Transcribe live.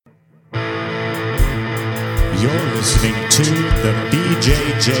You're listening to the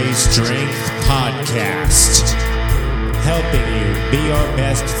BJJ Strength Podcast, helping you be your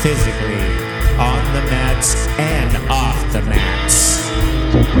best physically on the mats and off the mats.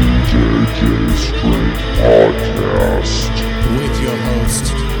 The BJJ Strength Podcast. With your host,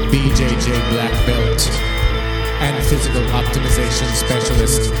 BJJ Black Belt and Physical Optimization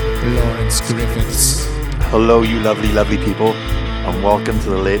Specialist, Lawrence Griffiths. Hello, you lovely, lovely people, and welcome to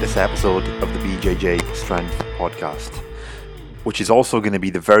the latest episode of the BJJ Strength Podcast, which is also going to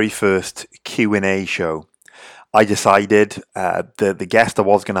be the very first Q&A show. I decided the guest I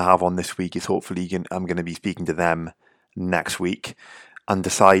was going to have on this week is I'm going to be speaking to them next week, and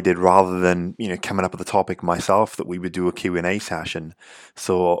decided rather than coming up with the topic myself that we would do a Q&A session.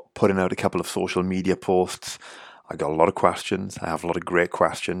 So putting out a couple of social media posts. I got a lot of questions. I have a lot of great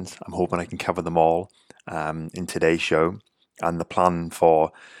questions. I'm hoping I can cover them all in today's show. And the plan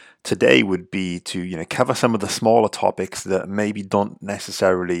for today would be to cover some of the smaller topics that maybe don't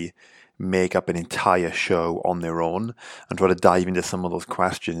necessarily make up an entire show on their own, and try to dive into some of those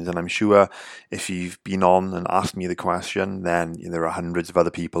questions. And I'm sure if you've been on and asked me the question, then there are hundreds of other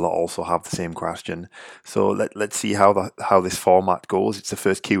people that also have the same question. So let's see how this format goes. It's the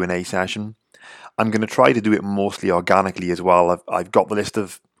first Q&A session. I'm going to try to do it mostly organically as well. I've got the list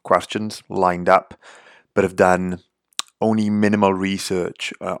of questions lined up, but I've done only minimal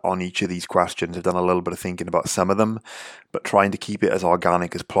research on each of these questions. I've done a little bit of thinking about some of them, but trying to keep it as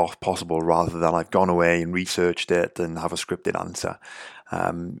organic as possible rather than I've gone away and researched it and have a scripted answer.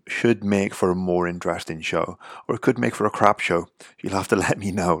 Should make for a more interesting show, or it could make for a crap show. You'll have to let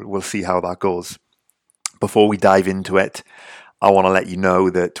me know. We'll see how that goes. Before we dive into it, I want to let you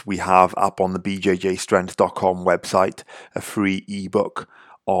know that we have up on the bjjstrength.com website a free ebook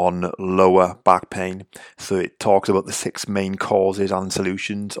on lower back pain. So it talks about the 6 main causes and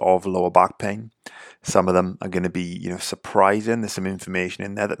solutions of lower back pain. Some of them are going to be, surprising. There's some information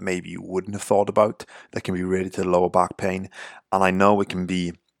in there that maybe you wouldn't have thought about that can be related to lower back pain. And I know it can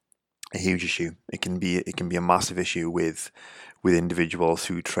be a huge issue. It can be a massive issue with individuals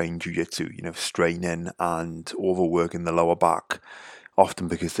who train jiu-jitsu, straining and overworking the lower back, often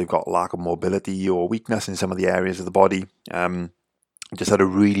because they've got lack of mobility or weakness in some of the areas of the body. Just had a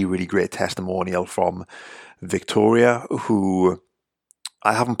really, really great testimonial from Victoria, who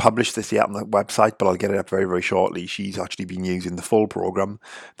I haven't published this yet on the website, but I'll get it up very, very shortly. She's actually been using the full program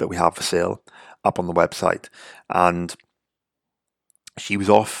that we have for sale up on the website. And she was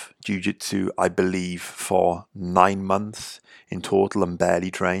off jiu-jitsu, I believe, for 9 months in total and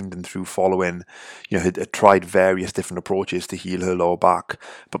barely trained, and through following, had tried various different approaches to heal her lower back.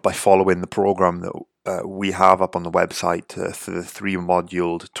 But by following the program that we have up on the website for the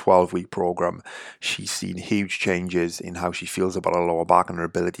 3-moduled 12-week program, she's seen huge changes in how she feels about her lower back and her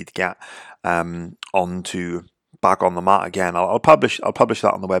ability to get back on the mat again. I'll publish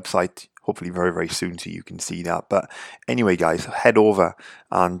that on the website hopefully very, very soon so you can see that. But anyway, guys, head over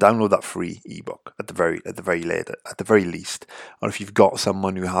and download that free ebook at the very least. Or if you've got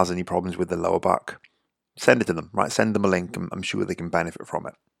someone who has any problems with the lower back, send it to them, right? Send them a link. I'm sure they can benefit from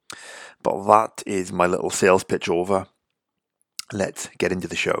it. But that is my little sales pitch over. Let's get into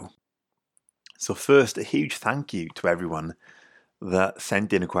the show. So first, a huge thank you to everyone that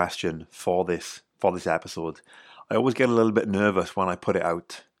sent in a question for this episode. I always get a little bit nervous when I put it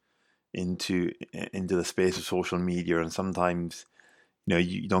out into the space of social media, and sometimes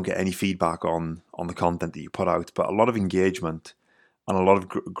you don't get any feedback on the content that you put out, but a lot of engagement and a lot of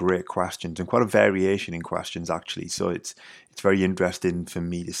great questions, and quite a variation in questions actually. So it's very interesting for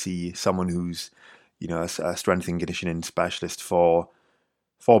me to see someone who's a strength and conditioning specialist for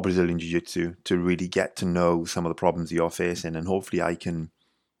Brazilian Jiu-Jitsu to really get to know some of the problems you're facing, and hopefully I can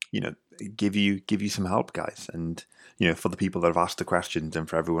give you some help, guys, and for the people that have asked the questions and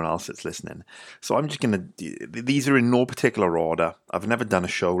for everyone else that's listening. So I'm just these are in no particular order. I've never done a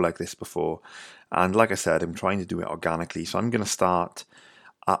show like this before, and like I said, I'm trying to do it organically. So I'm going to start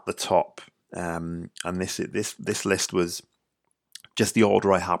at the top, and this list was just the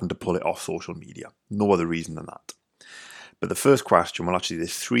order I happened to pull it off social media. No other reason than that. But the first question, well, actually,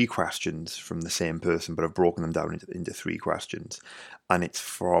 there's 3 questions from the same person, but I've broken them down into 3 questions. And it's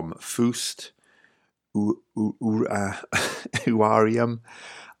from Fust Uarium.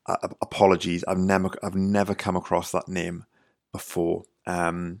 Apologies, I've never come across that name before.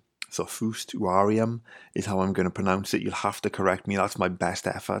 So Fust Uarium is how I'm going to pronounce it. You'll have to correct me. That's my best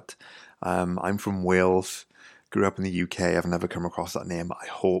effort. I'm from Wales, grew up in the UK. I've never come across that name. I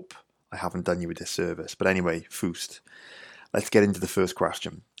hope I haven't done you a disservice. But anyway, Fust. Let's get into the first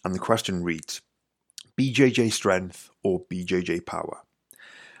question. And the question reads, BJJ strength or BJJ power?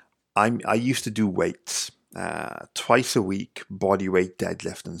 I used to do weights twice a week body weight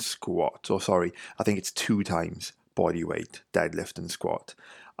deadlift and squat. Oh, sorry, I think it's 2 times body weight deadlift and squat.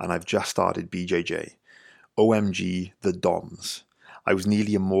 And I've just started BJJ. OMG, the DOMs. I was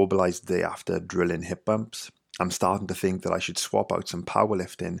nearly immobilized the day after drilling hip bumps. I'm starting to think that I should swap out some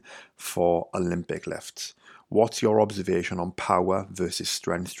powerlifting for Olympic lifts. What's your observation on power versus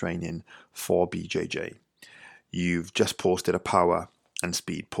strength training for BJJ? You've just posted a power and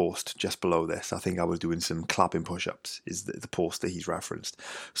speed post just below this. I think I was doing some clapping push-ups is the post that he's referenced.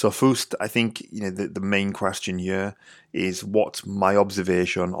 So first, I think the main question here is what's my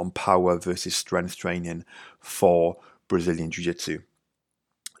observation on power versus strength training for Brazilian Jiu-Jitsu.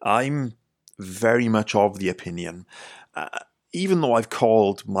 I'm very much of the opinion, even though I've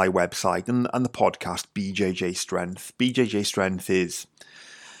called my website and the podcast BJJ Strength is,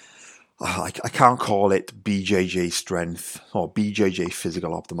 I can't call it BJJ Strength or BJJ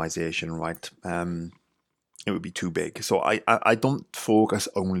Physical Optimization, right? It would be too big. So I don't focus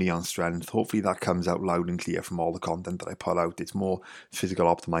only on strength. Hopefully that comes out loud and clear from all the content that I put out. It's more physical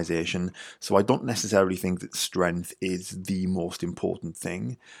optimization. So I don't necessarily think that strength is the most important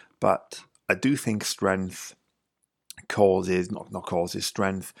thing, but I do think strength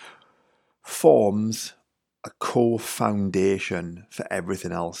strength forms a core foundation for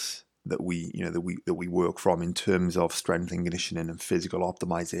everything else that we work from in terms of strength and conditioning and physical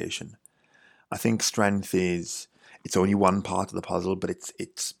optimization. I think strength it's only one part of the puzzle, but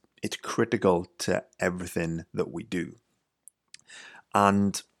it's critical to everything that we do.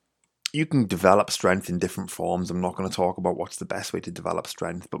 And you can develop strength in different forms. I'm not going to talk about what's the best way to develop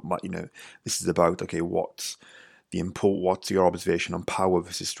strength, but this is about what's your observation on power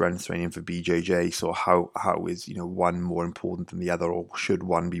versus strength training for BJJ? So how is one more important than the other, or should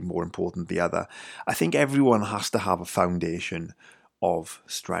one be more important than the other? I think everyone has to have a foundation of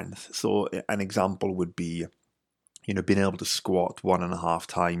strength. So an example would be being able to squat 1.5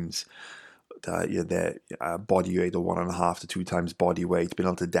 times their body weight, or 1.5 to 2 times body weight, being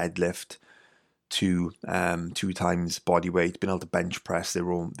able to deadlift 2 times body weight, being able to bench press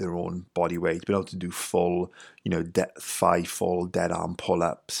their own body weight, being able to do full 5 full dead arm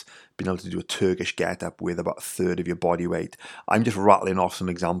pull-ups, being able to do a Turkish get up with about 1/3 of your body weight. I'm just rattling off some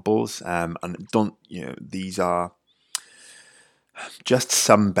examples, and these are just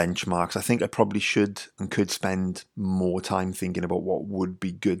some benchmarks. I think I probably should and could spend more time thinking about what would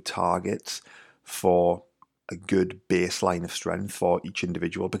be good targets for a good baseline of strength for each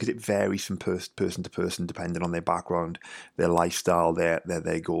individual, because it varies from person to person depending on their background, their lifestyle, their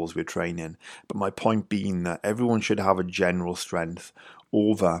goals with training. But my point being that everyone should have a general strength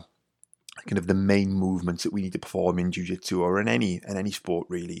over kind of the main movements that we need to perform in jiu-jitsu or in any sport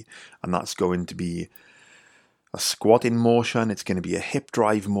really, and that's going to be a squatting motion, it's going to be a hip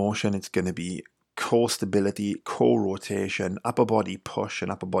drive motion, it's going to be core stability, core rotation, upper body push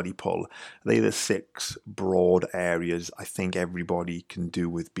and upper body pull. They're the 6 broad areas I think everybody can do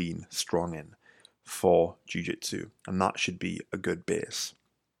with being strong in for jiu-jitsu, and that should be a good base.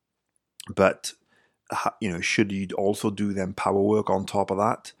 But should you also do then power work on top of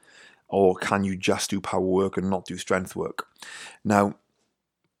that, or can you just do power work and not do strength work? Now,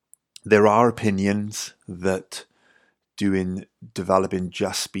 there are opinions that developing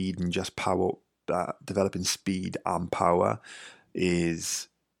just speed and just power, developing speed and power is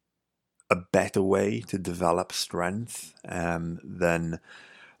a better way to develop strength than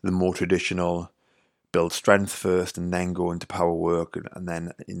the more traditional build strength first and then go into power work and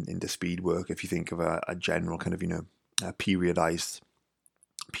then into speed work, if you think of a general kind of a periodized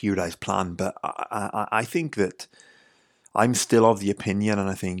plan. But I think that I'm still of the opinion, and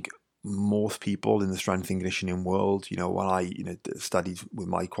I think most people in the strength and conditioning world, when I studied with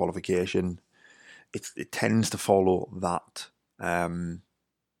my qualification, it tends to follow that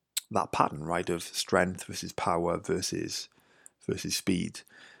pattern, right, of strength versus power versus speed.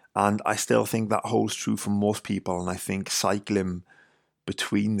 And I still think that holds true for most people, and I think cycling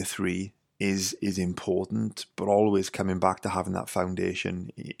between the three is important, but always coming back to having that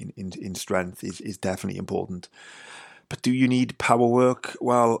foundation in strength is definitely important. But do you need power work?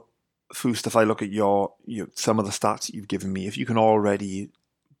 Well, first, if I look at your some of the stats that you've given me, if you can already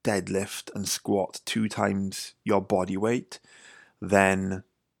deadlift and squat 2 times your body weight, then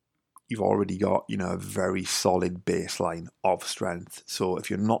you've already got a very solid baseline of strength. So if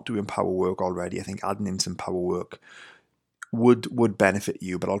you're not doing power work already, I think adding in some power work would benefit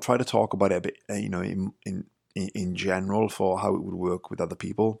you. But I'll try to talk about it a bit, in general for how it would work with other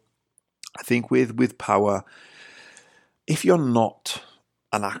people. I think with power, if you're not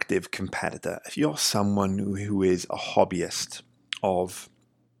an active competitor, if you're someone who is a hobbyist of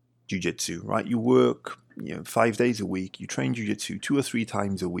jiu-jitsu, right? You work 5 days a week, you train jiu-jitsu 2 or 3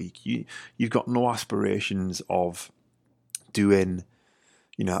 times a week, you've got no aspirations of doing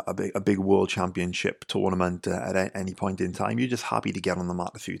a big world championship tournament at any point in time. You're just happy to get on the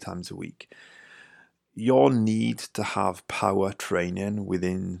mat a few times a week. Your need to have power training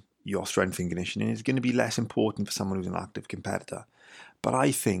within your strength and conditioning is going to be less important for someone who's an active competitor. But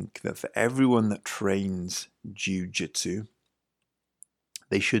I think that for everyone that trains jiu-jitsu,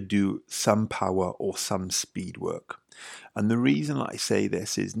 they should do some power or some speed work. And the reason I say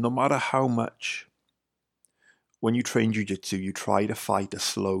this is no matter how much, when you train jiu-jitsu, you try to fight a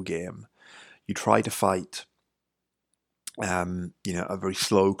slow game. You try to fight, a very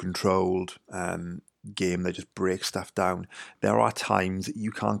slow, controlled game that just breaks stuff down. There are times that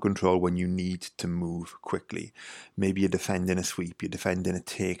you can't control when you need to move quickly. Maybe you're defending a sweep, you're defending a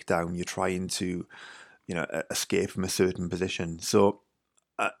takedown, you're trying to, escape from a certain position. So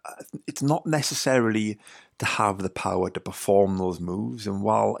it's not necessarily to have the power to perform those moves. And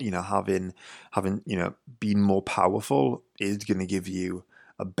while having been more powerful is going to give you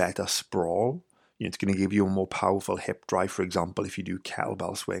a better sprawl, it's going to give you a more powerful hip drive, for example, if you do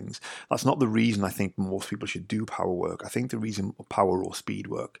kettlebell swings. That's not the reason I think most people should do power work. I think the reason power or speed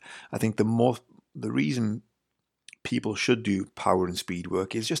work, I think the reason people should do power and speed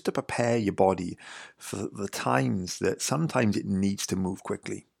work is just to prepare your body for the times that sometimes it needs to move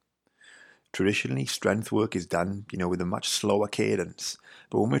quickly. Traditionally, strength work is done, with a much slower cadence.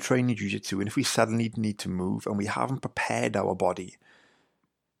 But when we're training jiu-jitsu, and if we suddenly need to move and we haven't prepared our body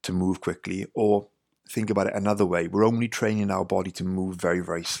to move quickly, or think about it another way, we're only training our body to move very,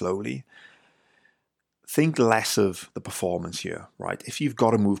 very slowly. Think less of the performance here, right? If you've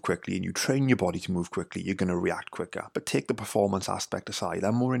got to move quickly and you train your body to move quickly, you're going to react quicker. But take the performance aspect aside.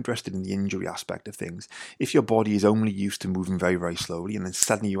 I'm more interested in the injury aspect of things. If your body is only used to moving very, very slowly and then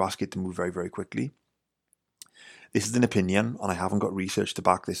suddenly you ask it to move very, very quickly, this is an opinion and I haven't got research to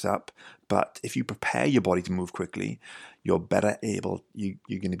back this up, but if you prepare your body to move quickly, you're going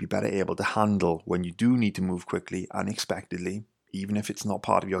to be better able to handle when you do need to move quickly unexpectedly, even if it's not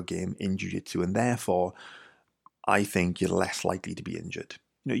part of your game in jiu-jitsu, and therefore I think you're less likely to be injured.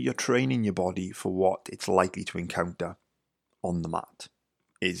 You're training your body for what it's likely to encounter on the mat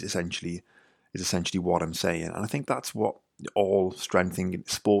is essentially what I'm saying. And I think that's what all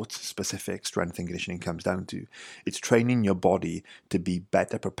sports-specific strength and conditioning comes down to. It's training your body to be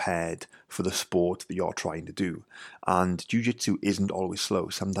better prepared for the sport that you're trying to do. And jiu-jitsu isn't always slow.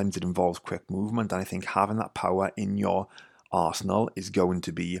 Sometimes it involves quick movement, and I think having that power in your arsenal is going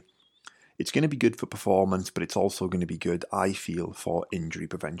to be good for performance, but it's also going to be good, I feel, for injury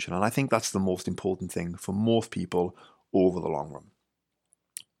prevention. And I think that's the most important thing for most people over the long run.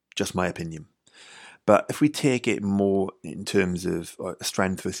 Just my opinion. But if we take it more in terms of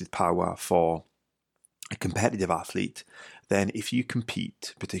strength versus power for a competitive athlete, then if you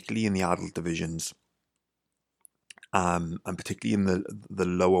compete, particularly in the adult divisions, and particularly in the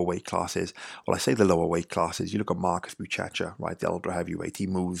lower weight classes. Well, I say the lower weight classes. You look at Marcus Buchecha, right, the ultra heavyweight. He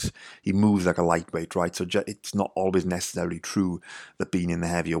moves like a lightweight, right? So it's not always necessarily true that being in the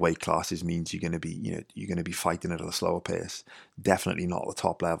heavier weight classes means you're going to be fighting at a slower pace. Definitely not at the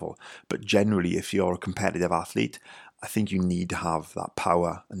top level. But generally, if you're a competitive athlete, I think you need to have that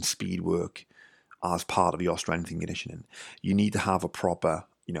power and speed work as part of your strength and conditioning. You need to have a proper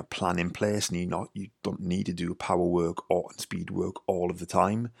plan in place, and you don't need to do power work or speed work all of the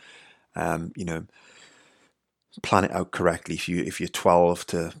time. Plan it out correctly. If you're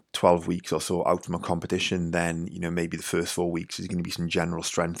 12 weeks or so out from a competition, then maybe the first 4 weeks is going to be some general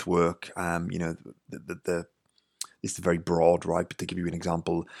strength work. It's very broad, right? But to give you an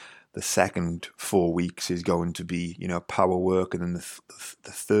example, the second 4 weeks is going to be power work, and then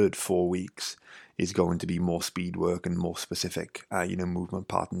the third 4 weeks is going to be more speed work and more specific, movement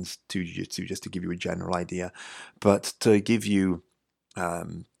patterns to jiu-jitsu, just to give you a general idea. But to give you,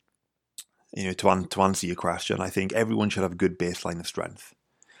 to answer your question, I think everyone should have a good baseline of strength.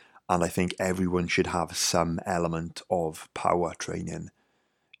 And I think everyone should have some element of power training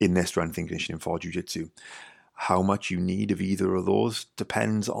in their strength and conditioning for jiu-jitsu. How much you need of either of those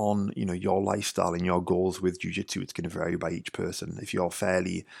depends on, your lifestyle and your goals with jiu-jitsu. It's going to vary by each person. If you're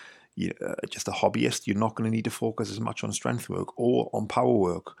fairly just a hobbyist, you're not going to need to focus as much on strength work or on power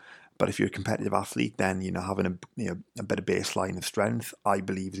work. But if you're a competitive athlete, then having a better baseline of strength, I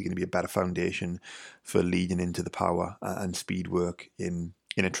believe, is going to be a better foundation for leading into the power and speed work in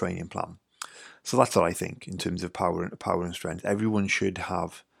a training plan. So that's what I think in terms of power and strength. Everyone should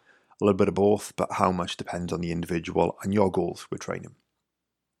have a little bit of both, but how much depends on the individual and your goals with training.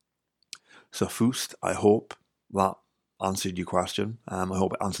 So first, I hope that answered your question. I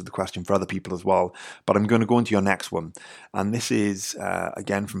hope it answered the question for other people as well. But I'm going to go into your next one. And this is,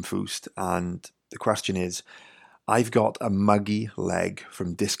 again, from Foost. And the question is, I've got a muggy leg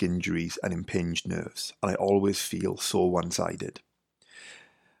from disc injuries and impinged nerves, and I always feel so one-sided.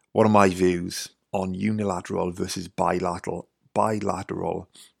 What are my views on unilateral versus bilateral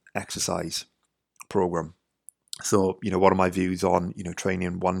exercise program? So, what are my views on,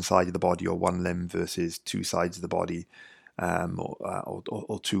 training one side of the body or one limb versus two sides of the body,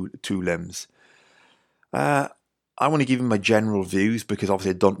 or two limbs? I want to give you my general views because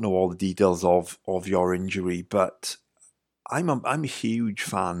obviously I don't know all the details of your injury, but I'm a huge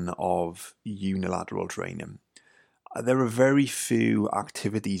fan of unilateral training. There are very few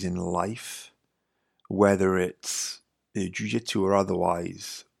activities in life, whether it's jiu-jitsu or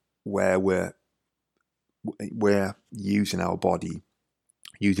otherwise, where we're using our body,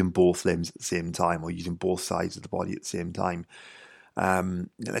 using both limbs at the same time, or using both sides of the body at the same time.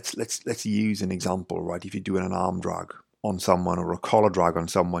 Let's use an example, right? If you're doing an arm drag on someone or a collar drag on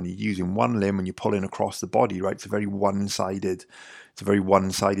someone, you're using one limb and you're pulling across the body, right? It's a very one-sided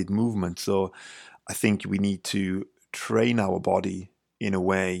movement. So I think we need to train our body in a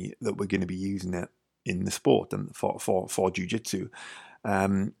way that we're going to be using it in the sport and for jiu-jitsu.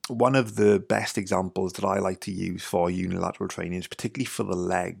 One of the best examples that I like to use for unilateral training is particularly for the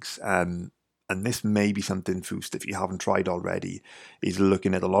legs. And this may be something, Foost, if you haven't tried already, is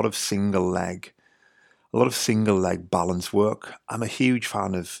looking at a lot of single leg balance work. I'm a huge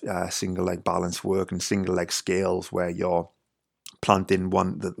fan of single leg balance work and single leg scales, where you're planting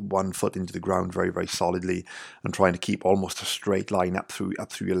one foot into the ground very, very solidly and trying to keep almost a straight line up through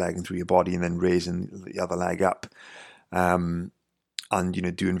your leg and through your body, and then raising the other leg up, and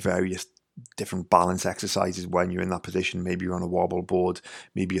doing various different balance exercises when you're in that position. Maybe you're on a wobble board,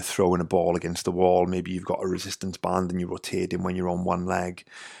 maybe you're throwing a ball against the wall, maybe you've got a resistance band and you're rotating when you're on one leg.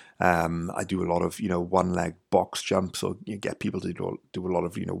 I do a lot of one leg box jumps, so you get people to do a lot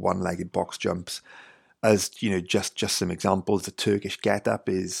of one-legged box jumps. As just some examples, the Turkish get up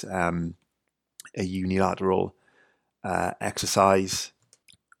is a unilateral exercise.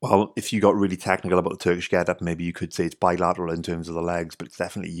 Well, if you got really technical about the Turkish get-up, maybe you could say it's bilateral in terms of the legs, but it's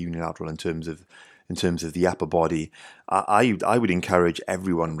definitely unilateral in terms of the upper body. I would encourage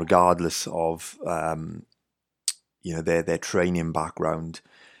everyone, regardless of their training background.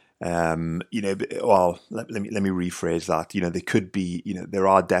 Let me rephrase that. There could be, there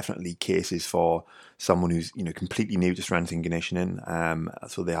are definitely cases for someone who's completely new to strength and conditioning.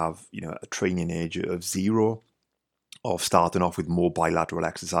 So they have a training age of 0. Of starting off with more bilateral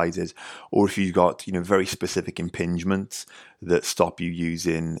exercises, or if you've got very specific impingements that stop you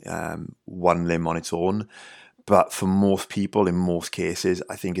using one limb on its own. But for most people, in most cases,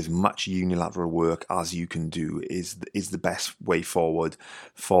 I think as much unilateral work as you can do is the best way forward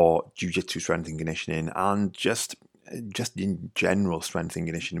for jiu-jitsu strength and conditioning, and just in general strength and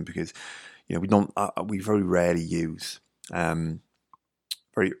conditioning, because we very rarely use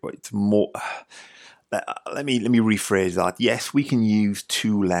it's more. Let me rephrase that. Yes, we can use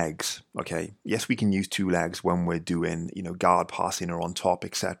two legs. Okay. Yes, we can use two legs when we're doing, guard passing or on top,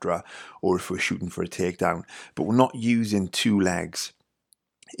 etc., or if we're shooting for a takedown. But we're not using two legs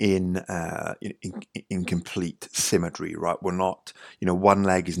in complete symmetry, right? We're not, one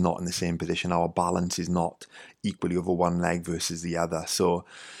leg is not in the same position. Our balance is not equally over one leg versus the other. So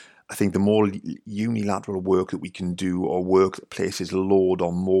I think the more unilateral work that we can do, or work that places load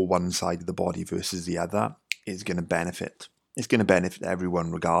on more one side of the body versus the other, is going to benefit. It's going to benefit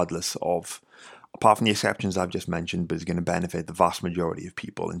everyone, regardless of, apart from the exceptions I've just mentioned, but it's going to benefit the vast majority of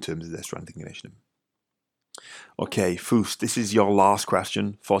people in terms of their strength and conditioning. Okay, Foost, this is your last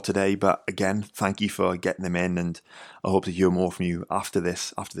question for today, but again, thank you for getting them in, and I hope to hear more from you after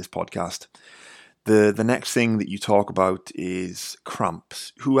this podcast. The next thing that you talk about is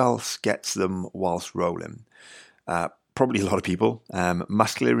cramps. Who else gets them whilst rolling? Probably a lot of people.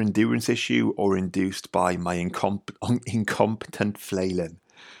 Muscular endurance issue, or induced by my incompetent flailing?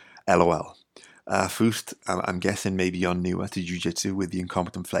 LOL. Foost, I'm guessing maybe you're newer to jiu-jitsu with the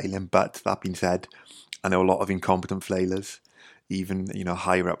incompetent flailing, but that being said, I know a lot of incompetent flailers, even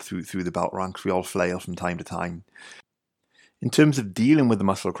higher up through the belt ranks. We all flail from time to time. In terms of dealing with the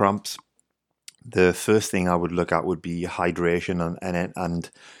muscle cramps, the first thing I would look at would be hydration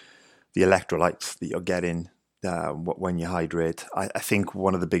and the electrolytes that you're getting when you hydrate. I think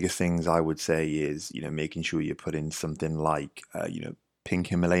one of the biggest things I would say is making sure you put in something like pink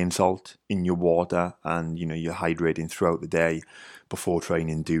Himalayan salt in your water, and you're hydrating throughout the day, before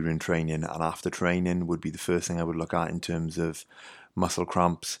training, during training, and after training would be the first thing I would look at in terms of muscle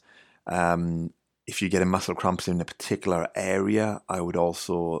cramps. if you're getting muscle cramps in a particular area, I would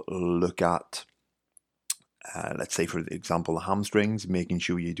also look at, let's say, for example, the hamstrings, making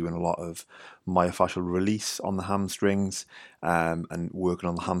sure you're doing a lot of myofascial release on the hamstrings, and working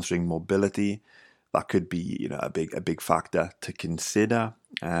on the hamstring mobility. That could be, a big factor to consider.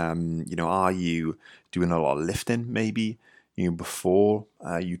 Are you doing a lot of lifting maybe, before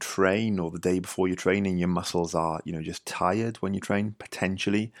you train, or the day before you're training, your muscles are, just tired when you train,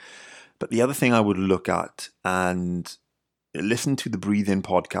 potentially. But the other thing I would look at, and listen to the Breathe In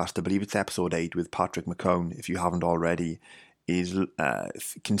podcast, I believe it's episode 8 with Patrick McCone, if you haven't already, is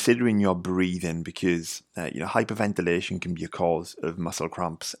considering your breathing, because hyperventilation can be a cause of muscle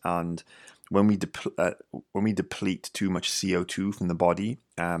cramps, and when we deplete too much CO2 from the body,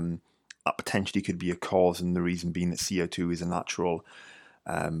 that potentially could be a cause, and the reason being that CO2 is a natural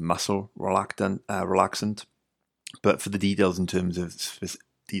muscle relaxant. But for the details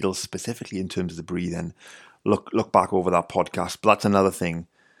specifically in terms of the breathing, look back over that podcast. But that's another thing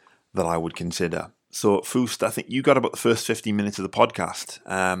that I would consider. So, Foost, I think you got about the first 15 minutes of the podcast.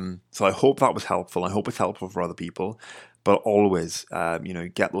 So I hope that was helpful. I hope it's helpful for other people. But always,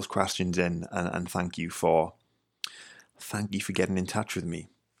 get those questions in, and thank you for getting in touch with me.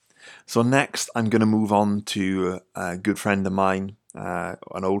 So next, I'm going to move on to a good friend of mine,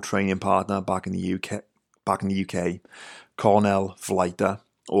 an old training partner back in the UK, Cornel Vleiter,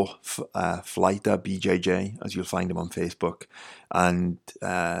 or Vleiter BJJ, as you'll find him on Facebook, and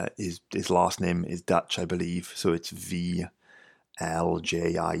his last name is Dutch, I believe, so it's VLJITER,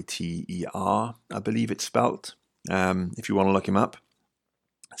 I believe it's spelt. If you want to look him up.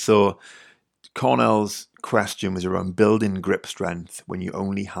 So Cornel's question was around building grip strength when you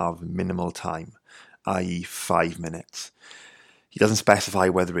only have minimal time, i.e. 5 minutes. He doesn't specify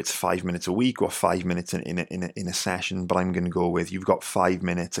whether it's 5 minutes a week or 5 minutes in a session, but I'm going to go with, you've got 5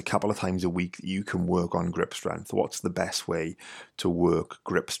 minutes a couple of times a week that you can work on grip strength. What's the best way to work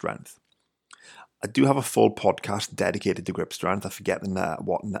grip strength? I do have a full podcast dedicated to grip strength. I forget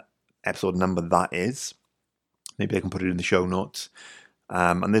what episode number that is. Maybe I can put it in the show notes.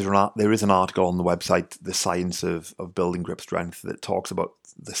 And there is an article on the website, The Science of Building Grip Strength, that talks about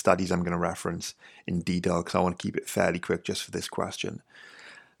the studies I'm going to reference in detail, because I want to keep it fairly quick just for this question.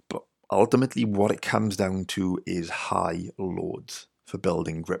 But ultimately, what it comes down to is high loads for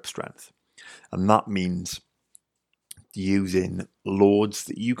building grip strength. And that means using loads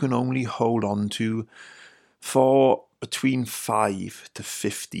that you can only hold on to for between 5 to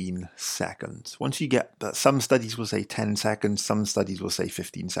 15 seconds. Once you get that, some studies will say 10 seconds, some studies will say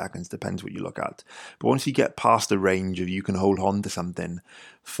 15 seconds, depends what you look at. But once you get past the range of you can hold on to something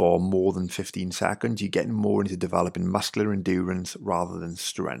for more than 15 seconds, you're getting more into developing muscular endurance rather than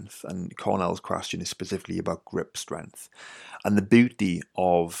strength. And Cornel's question is specifically about grip strength. And the beauty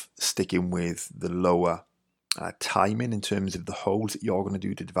of sticking with the lower timing in terms of the holds that you're going to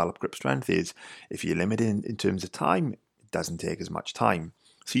do to develop grip strength is, if you're limited in terms of time, it doesn't take as much time.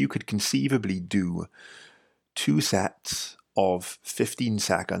 So you could conceivably do 2 sets of 15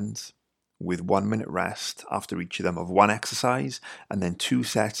 seconds with 1 minute rest after each of them of one exercise, and then 2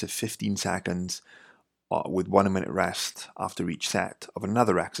 sets of 15 seconds with 1 minute rest after each set of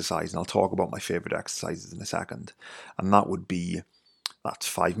another exercise. And I'll talk about my favorite exercises in a second. And that's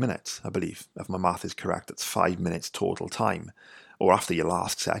 5 minutes, I believe. If my math is correct, that's 5 minutes total time. Or after your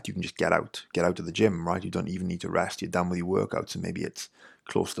last set, you can just get out of the gym, right? You don't even need to rest. You're done with your workout. So maybe it's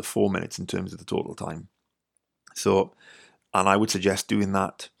close to 4 minutes in terms of the total time. So, and I would suggest doing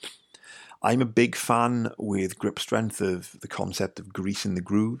that. I'm a big fan with grip strength of the concept of greasing the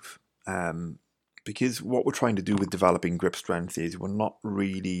groove. Because what we're trying to do with developing grip strength is we're not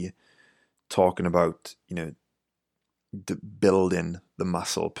really talking about, building the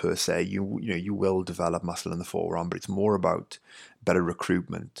muscle per se. You will develop muscle in the forearm, but it's more about better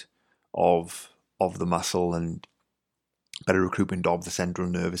recruitment of the muscle and better recruitment of the central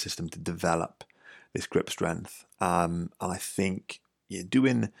nervous system to develop this grip strength. And I think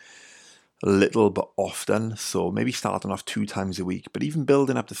doing a little but often, so maybe starting off 2 times a week, but even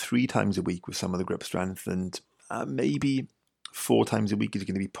building up to 3 times a week with some of the grip strength, and maybe 4 times a week is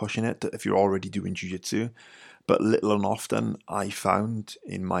going to be pushing it if you're already doing jiu-jitsu. But little and often, I found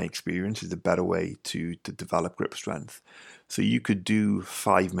in my experience, is a better way to develop grip strength. So you could do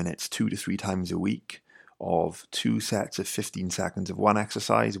 5 minutes 2 to 3 times a week of 2 sets of 15 seconds of one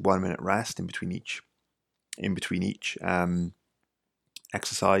exercise, 1 minute rest in between each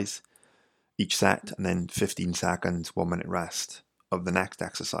exercise, each set, and then 15 seconds, 1 minute rest of the next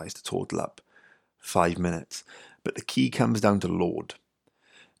exercise to total up 5 minutes. But the key comes down to load.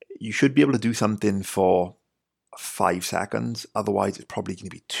 You should be able to do something for 5 seconds. Otherwise, it's probably going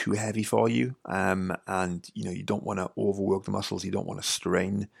to be too heavy for you. And you don't want to overwork the muscles. You don't want to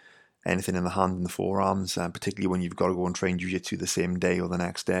strain anything in the hand and the forearms, particularly when you've got to go and train jiu-jitsu the same day or the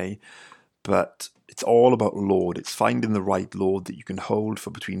next day. But it's all about load. It's finding the right load that you can hold for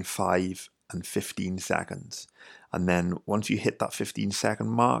between 5 and 15 seconds. And then once you hit that 15-second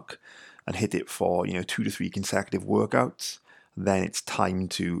mark and hit it for 2 to 3 consecutive workouts, then it's time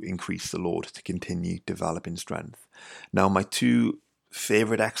to increase the load to continue developing strength. Now, my 2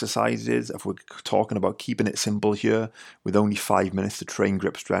 favorite exercises, if we're talking about keeping it simple here with only 5 minutes to train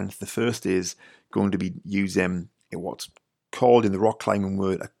grip strength, the first is going to be using what's called in the rock climbing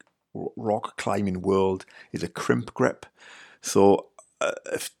world is a crimp grip. So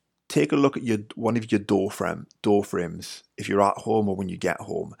take a look at one of your door frames if you're at home or when you get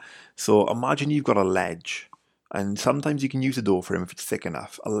home. So imagine you've got a ledge, and sometimes you can use a door frame if it's thick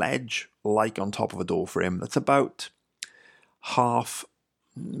enough. A ledge like on top of a door frame that's about half,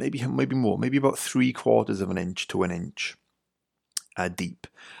 maybe more, maybe about 3/4 of an inch to an inch deep.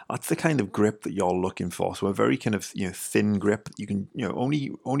 That's the kind of grip that you're looking for. So a very kind of thin grip. You can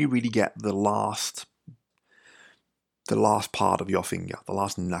only really get the last part of your finger, the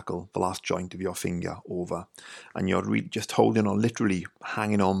last knuckle, the last joint of your finger over, and you're really just holding on, literally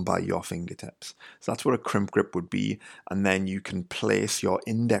hanging on by your fingertips. So that's what a crimp grip would be. And then you can place your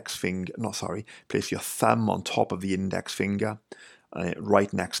place your thumb on top of the index finger,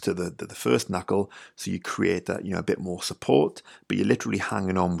 right next to the first knuckle, so you create that a bit more support, but you're literally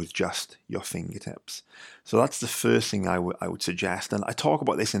hanging on with just your fingertips. So that's the first thing I would suggest, and I talk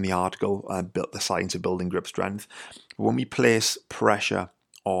about this in the article, The Science of Building Grip Strength. When we place pressure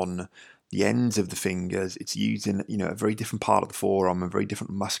on the ends of the fingers, it's using a very different part of the forearm and very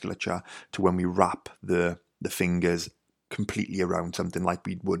different musculature to when we wrap the fingers completely around something like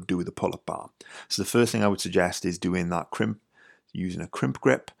we would do with a pull-up bar. So the first thing I would suggest is doing that using a crimp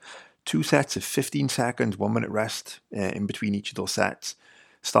grip. 2 sets of 15 seconds, 1 minute rest in between each of those sets.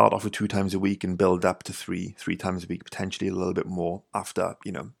 Start off with 2 times a week and build up to 3 times a week, potentially a little bit more after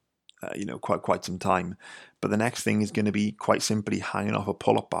quite some time. But the next thing is going to be quite simply hanging off a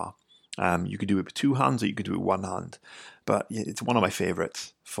pull-up bar. You could do it with 2 hands or you could do it with 1 hand. But it's one of my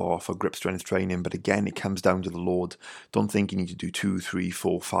favorites for grip strength training. But again, it comes down to the load. Don't think you need to do 2, 3,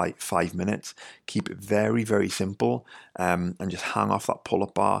 4, 5 minutes. Keep it very, very simple, and just hang off that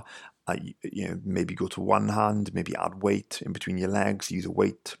pull-up bar. Maybe go to 1 hand, maybe add weight in between your legs. Use a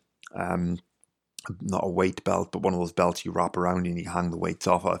weight, not a weight belt, but one of those belts you wrap around and you hang the weights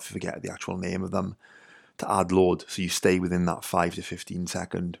off. I forget the actual name of them, to add load, so you stay within that 5 to 15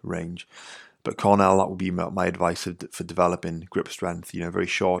 second range. But Cornell, that would be my advice for developing grip strength. Very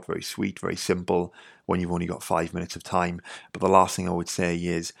short, very sweet, very simple when you've only got 5 minutes of time. But the last thing I would say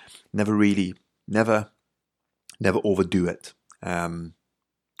is never overdo it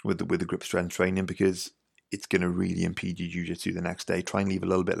with the grip strength training, because it's going to really impede your jiu-jitsu the next day. Try and leave a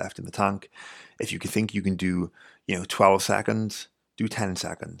little bit left in the tank. If you think you can do 12 seconds, do 10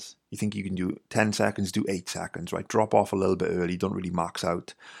 seconds. You think you can do 10 seconds, do 8 seconds, right? Drop off a little bit early, don't really max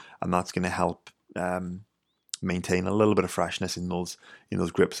out. And that's going to help maintain a little bit of freshness in those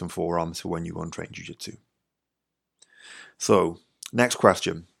grips and forearms for when you go and train jiu-jitsu. So, next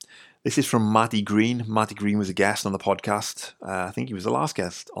question. This is from Matty Green. Matty Green was a guest on the podcast. I think he was the last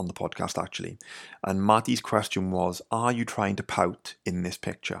guest on the podcast, actually. And Matty's question was, are you trying to pout in this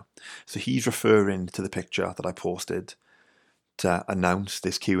picture? So he's referring to the picture that I posted to announce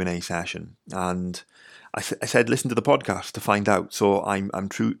this Q&A session. And I said, listen to the podcast to find out. So I'm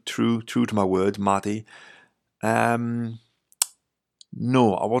true to my word, Matty. No,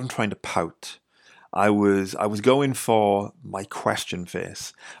 I wasn't trying to pout. I was going for my question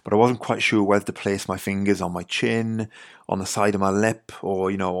face, but I wasn't quite sure whether to place my fingers on my chin, on the side of my lip,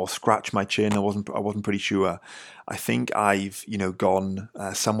 or scratch my chin. I wasn't pretty sure. I think I've gone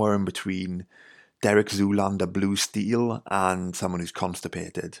somewhere in between Derek Zoolander Blue Steel and someone who's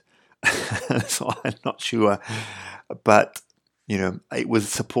constipated. So I'm not sure, but it was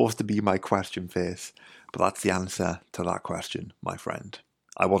supposed to be my question face, but that's the answer to that question, my friend.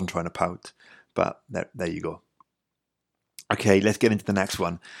 I wasn't trying to pout, but there you go. Okay, let's get into the next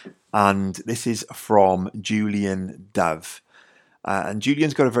one, and this is from Julian Dove, and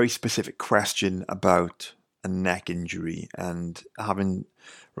Julian's got a very specific question about a neck injury and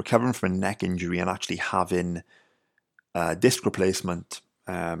recovering from a neck injury and actually having disc replacement.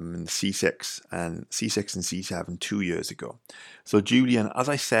 C6 and C7 2 years ago. So Julian, as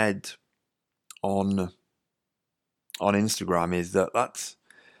I said on Instagram, is that's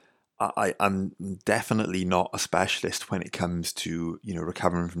I'm definitely not a specialist when it comes to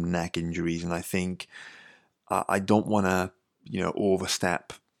recovering from neck injuries, and I think I don't want to,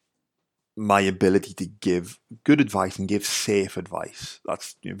 overstep my ability to give good advice and give safe advice.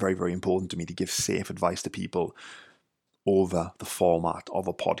 That's very, very important to me, to give safe advice to people over the format of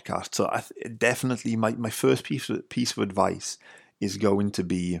a podcast. So definitely my first piece of advice is going to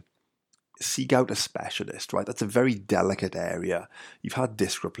be seek out a specialist, right? That's a very delicate area. You've had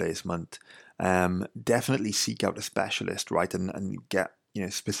disc replacement. Definitely seek out a specialist, right? And get,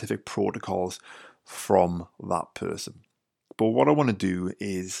 specific protocols from that person. But what I want to do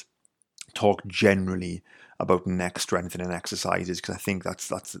is talk generally about neck strengthening exercises, because I think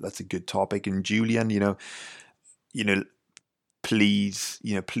that's a good topic. And Julian, please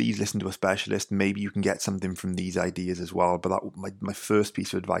listen to a specialist. Maybe you can get something from these ideas as well. But my first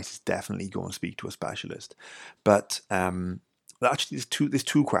piece of advice is definitely go and speak to a specialist. But actually, there's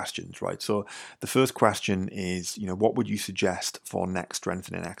two questions, right? So the first question is, what would you suggest for neck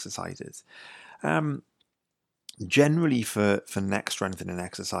strengthening exercises? Generally for neck strengthening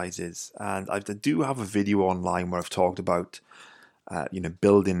exercises, and I do have a video online where I've talked about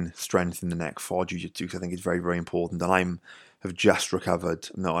building strength in the neck for jiu-jitsu, because I think it's very, very important. And have just recovered.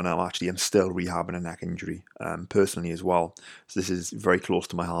 I'm still rehabbing a neck injury personally as well. So this is very close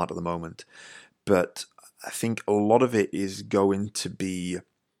to my heart at the moment. But I think a lot of it is going to be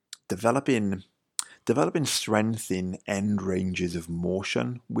developing strength in end ranges of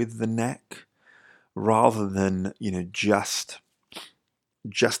motion with the neck, rather than just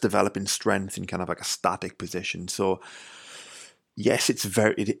developing strength in kind of like a static position. So yes,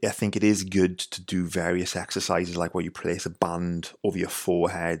 I think it is good to do various exercises, like where you place a band over your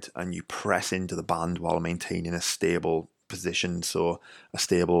forehead and you press into the band while maintaining a stable position. So a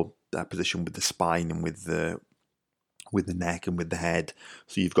stable position with the spine and with the neck and with the head.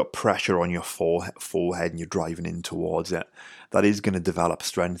 So you've got pressure on your forehead and you're driving in towards it. That is going to develop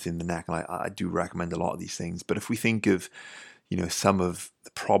strength in the neck, and I do recommend a lot of these things. But if we think of some of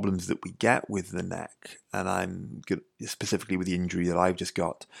the problems that we get with the neck, and I'm good, specifically with the injury that I've just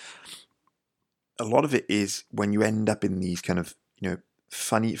got, a lot of it is when you end up in these kind of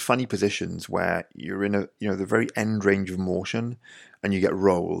funny positions where you're in the very end range of motion, and you get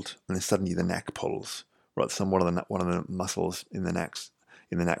rolled, and then suddenly the neck pulls. Right, one of the muscles in the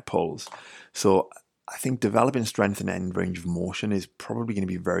neck pulls. So I think developing strength in end range of motion is probably going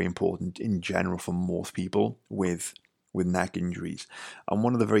to be very important in general for most people with neck injuries. And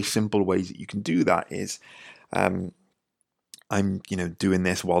one of the very simple ways that you can do that is, I'm doing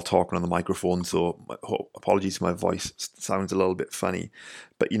this while talking on the microphone, so apologies if my voice sounds a little bit funny,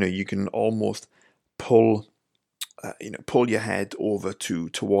 but you can almost pull your head over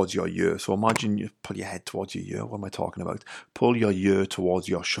towards your ear. So imagine you pull your head towards your ear. What am I talking about? Pull your ear towards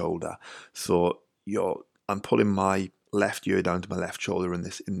your shoulder. So I'm pulling my left ear down to my left shoulder in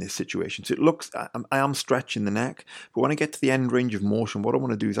this situation. So it looks, I am stretching the neck, but when I get to the end range of motion, what I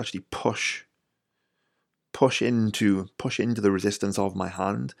want to do is actually push into the resistance of my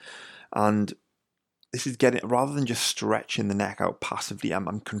hand. And this is rather than just stretching the neck out passively,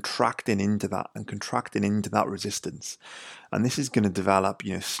 I'm contracting into that resistance. And this is going to develop,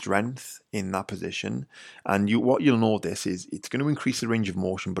 strength in that position. And what you'll notice is it's going to increase the range of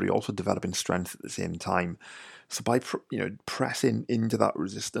motion, but you're also developing strength at the same time. So by pressing into that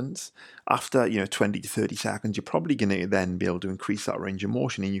resistance, after 20 to 30 seconds, you're probably going to then be able to increase that range of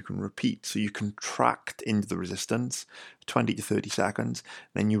motion, and you can repeat. So you contract into the resistance 20 to 30 seconds,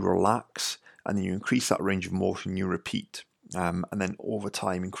 then you relax, and then you increase that range of motion, you repeat. And then over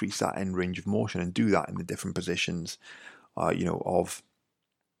time increase that end range of motion, and do that in the different positions of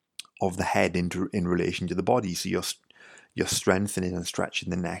the head in relation to the body. So you're strengthening and stretching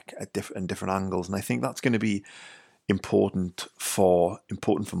the neck at different angles. And I think that's going to be important for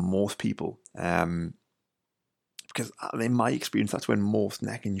most people. Because in my experience, that's when most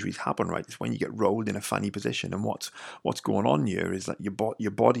neck injuries happen, right? It's when you get rolled in a funny position. And what's going on here is that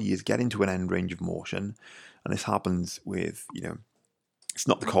your body is getting to an end range of motion. And this happens with, it's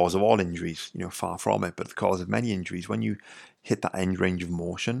not the cause of all injuries, far from it, but the cause of many injuries. When you hit that end range of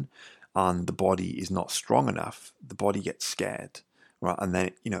motion and the body is not strong enough, the body gets scared, right? And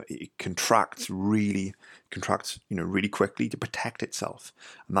then, it contracts really quickly to protect itself.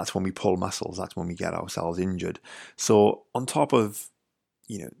 And that's when we pull muscles. That's when we get ourselves injured. So on top of,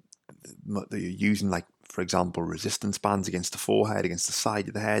 you're using, like, for example, resistance bands against the forehead, against the side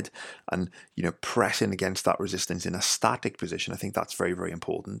of the head, and, pressing against that resistance in a static position, I think that's very, very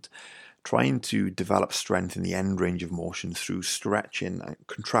important. Trying to develop strength in the end range of motion through stretching,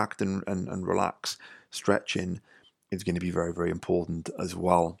 contract and relax. Stretching is going to be very, very important as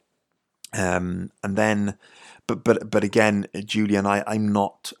well. And then, but again, Julian, I'm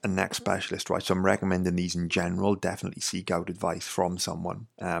not a neck specialist, right? So I'm recommending these in general. Definitely seek out advice from someone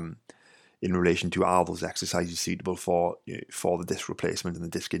in relation to are those exercises suitable for the disc replacement and the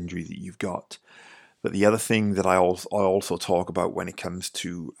disc injury that you've got. But the other thing that I also talk about when it comes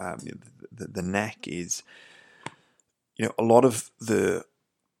to the neck is, a lot of the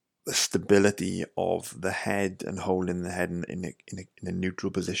stability of the head and holding the head in a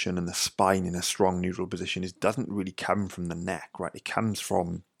neutral position and the spine in a strong neutral position doesn't really come from the neck, right? It comes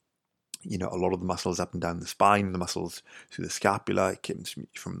from a lot of the muscles up and down the spine, the muscles through the scapula. It comes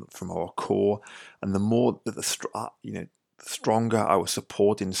from our core, and the more that the stronger our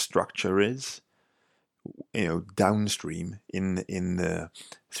supporting structure is, downstream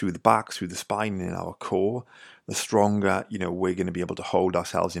through the back, through the spine, in our core, the stronger, we're going to be able to hold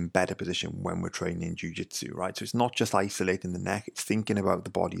ourselves in better position when we're training jiu-jitsu, right? So it's not just isolating the neck, it's thinking about the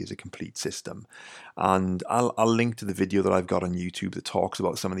body as a complete system. And I'll link to the video that I've got on YouTube that talks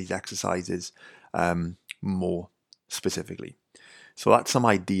about some of these exercises more specifically. So that's some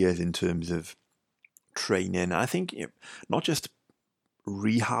ideas in terms of training. I think not just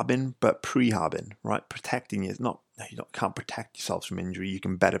rehabbing, but prehabbing, right? Protecting you. Can't protect yourselves from injury. You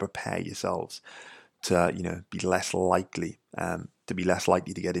can better prepare yourselves to, be less likely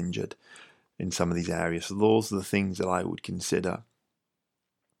to get injured in some of these areas. So those are the things that I would consider.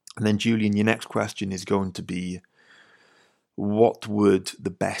 And then, Julian, your next question is going to be, what would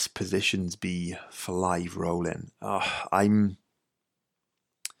the best positions be for live rolling? I'm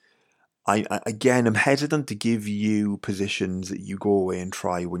hesitant to give you positions that you go away and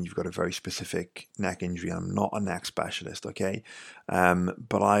try when you've got a very specific neck injury. I'm not a neck specialist, okay?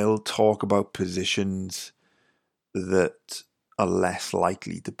 But I'll talk about positions that are less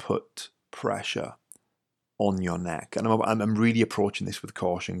likely to put pressure on your neck. And I'm really approaching this with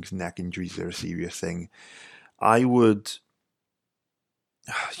caution because neck injuries are a serious thing. I would...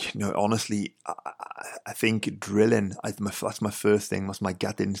 honestly, I think drilling, that's my first thing. That's my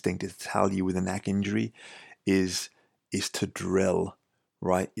gut instinct, is to tell you with a neck injury is to drill,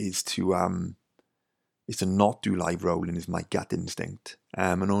 right? Is to not do live rolling is my gut instinct.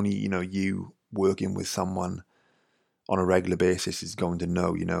 And only, you working with someone on a regular basis is going to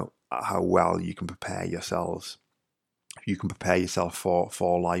know, how well you can prepare yourselves. You can prepare yourself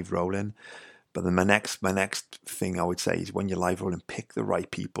for live rolling. But then my next thing I would say is, when you're live rolling, pick the right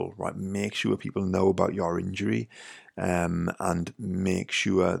people, right? Make sure people know about your injury, and make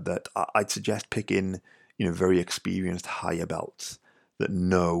sure that I'd suggest picking, very experienced higher belts that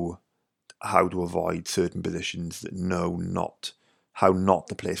know how to avoid certain positions, that know how not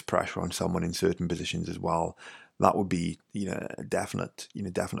to place pressure on someone in certain positions as well. That would be, a definite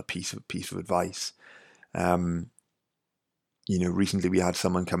piece of advice. Recently we had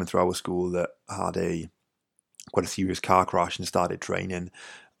someone coming through our school that had quite a serious car crash and started training,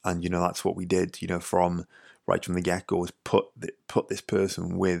 and that's what we did. From the get-go, is put this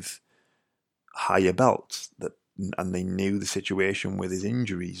person with higher belts and they knew the situation with his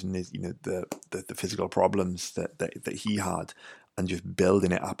injuries and his, the physical problems that he had, and just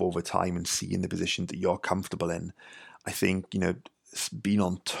building it up over time and seeing the positions that you're comfortable in. I think being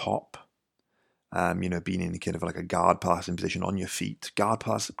on top. Being in kind of like a guard passing position on your feet, guard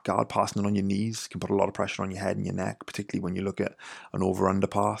passing on your knees can put a lot of pressure on your head and your neck, particularly when you look at an over-under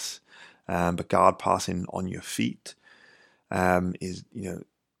pass. But guard passing on your feet is,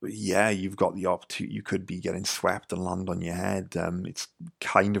 you've got the opportunity. You could be getting swept and land on your head. It's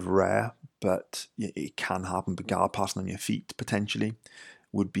kind of rare, but it can happen. But guard passing on your feet potentially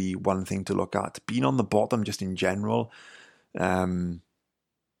would be one thing to look at. Being on the bottom, just in general,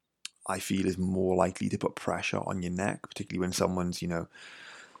 I feel is more likely to put pressure on your neck, particularly when someone's,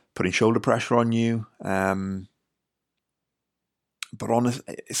 putting shoulder pressure on you. But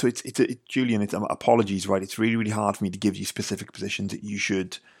so Julian, apologies, right? It's really, really hard for me to give you specific positions that you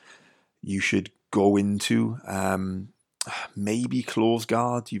should go into. Maybe close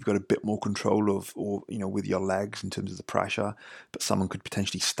guard, you've got a bit more control of, or with your legs in terms of the pressure, but someone could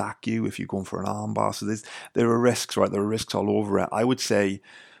potentially stack you if you're going for an arm bar. So there are risks, right? There are risks all over it. I would say,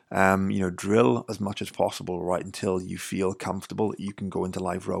 drill as much as possible, right, until you feel comfortable that you can go into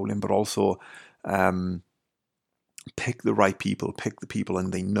live rolling, but also pick the right people, pick the people,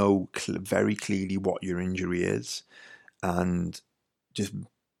 and they know very clearly what your injury is, and just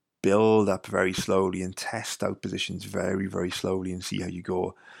build up very slowly and test out positions very, very slowly and see how you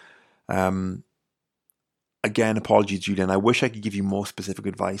go. Again, apologies, Julian. I wish I could give you more specific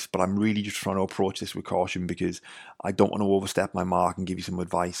advice, but I'm really just trying to approach this with caution because I don't want to overstep my mark and give you some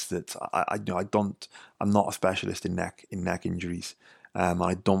advice that I'm not a specialist in neck injuries.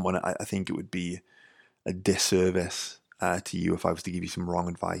 I don't want to. I think it would be a disservice to you if I was to give you some wrong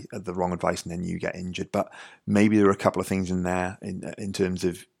advice, the wrong advice, and then you get injured. But maybe there are a couple of things in there in terms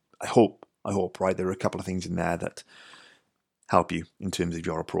of. I hope, right? There are a couple of things in there that help you in terms of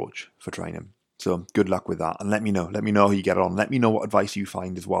your approach for training. So good luck with that, and let me know. Let me know how you get on. Let me know what advice you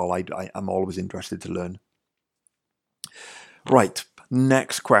find as well. I'm always interested to learn. Right,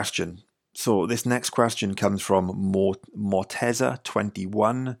 next question. So this next question comes from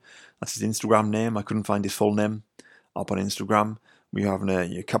Morteza21. That's his Instagram name. I couldn't find his full name up on Instagram. We were having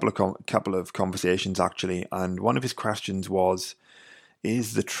a couple of conversations actually, and one of his questions was,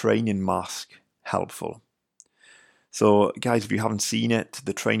 "Is the training mask helpful?" So guys, if you haven't seen it,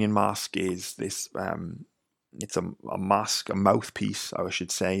 the training mask is this. It's a mask, a mouthpiece, I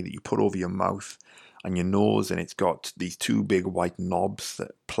should say, that you put over your mouth and your nose, and it's got these two big white knobs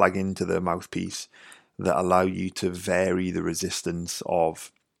that plug into the mouthpiece that allow you to vary the resistance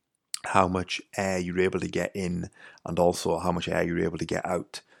of how much air you're able to get in and also how much air you're able to get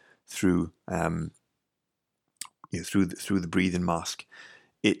out through through the breathing mask.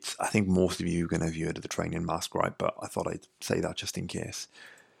 I think most of you are going to have heard of the training mask, right? But I thought I'd say that just in case.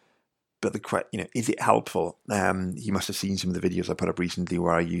 But is it helpful? You must have seen some of the videos I put up recently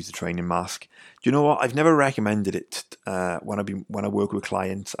where I use the training mask. Do you know what? I've never recommended it when I work with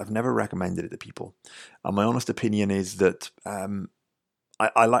clients. I've never recommended it to people, and my honest opinion is that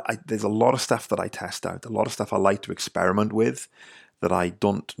there's a lot of stuff that I test out, a lot of stuff I like to experiment with that I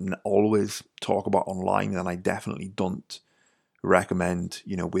don't always talk about online, and I definitely don't recommend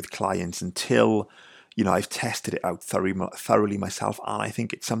with clients until I've tested it out thoroughly myself, and I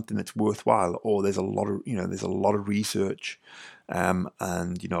think it's something that's worthwhile. Or there's a lot of research, and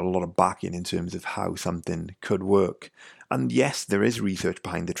a lot of backing in terms of how something could work. And yes, there is research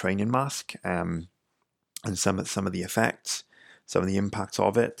behind the training mask, and some of the effects, some of the impacts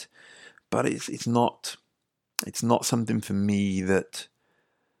of it. But it's not something for me that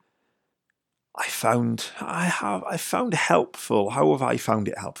I found helpful. How have I found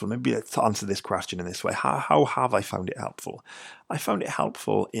it helpful? Maybe let's answer this question in this way. How have I found it helpful? I found it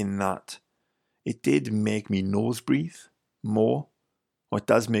helpful in that it did make me nose breathe more. Or it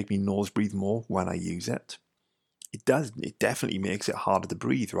does make me nose breathe more when I use it. It definitely makes it harder to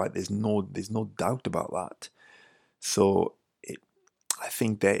breathe, right? There's no doubt about that. So I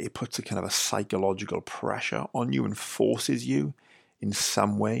think that it puts a kind of a psychological pressure on you and forces you in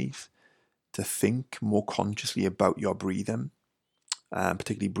some ways to think more consciously about your breathing,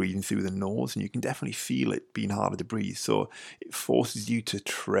 particularly breathing through the nose, and you can definitely feel it being harder to breathe. So it forces you to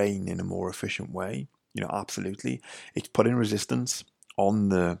train in a more efficient way. Absolutely. It's putting resistance on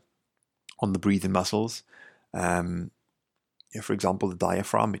the breathing muscles. For example, the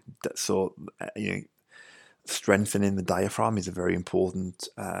diaphragm. Strengthening the diaphragm is a very important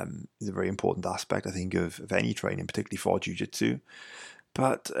aspect, I think, of any training, particularly for jiu-jitsu.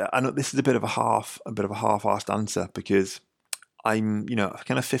 But I know this is a bit of a half-assed answer, because I'm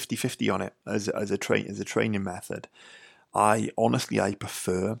kind of 50-50 on it as a training method. I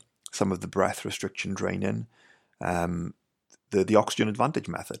prefer some of the breath restriction training, the oxygen advantage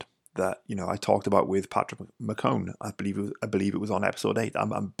method that I talked about with Patrick McCone. I believe it was on episode 8.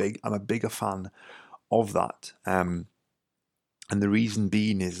 I'm a bigger fan of that, and the reason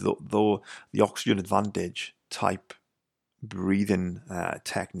being is that though the oxygen advantage type breathing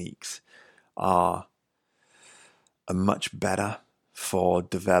techniques are much better for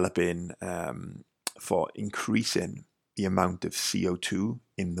developing, for increasing the amount of CO2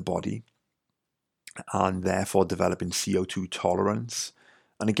 in the body, and therefore developing CO2 tolerance.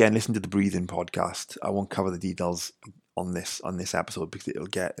 And again, listen to the breathing podcast. I won't cover the details on this episode because it'll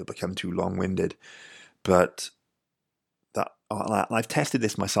become too long-winded. But I've tested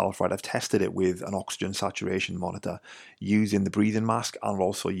this myself, right? I've tested it with an oxygen saturation monitor using the breathing mask and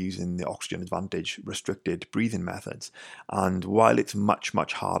also using the oxygen advantage restricted breathing methods. And while it's much,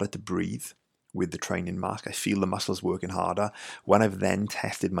 much harder to breathe with the training mask, I feel the muscles working harder. When I've then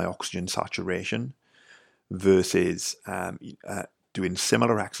tested my oxygen saturation versus doing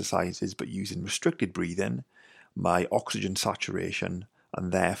similar exercises but using restricted breathing, my oxygen saturation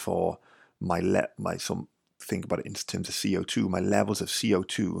and therefore think about it in terms of CO2, my levels of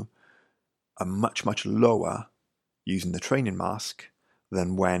CO2 are much, much lower using the training mask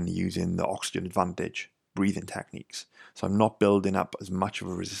than when using the oxygen advantage breathing techniques. So I'm not building up as much of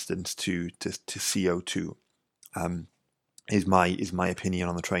a resistance to CO2, is my opinion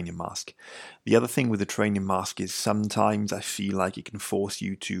on the training mask. The other thing with the training mask is sometimes I feel like it can force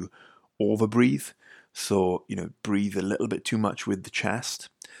you to over breathe. So, breathe a little bit too much with the chest.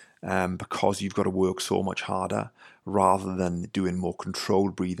 because you've got to work so much harder rather than doing more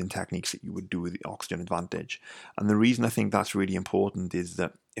controlled breathing techniques that you would do with the oxygen advantage. And the reason I think that's really important is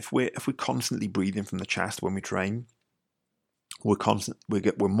that if we're constantly breathing from the chest when we train, we're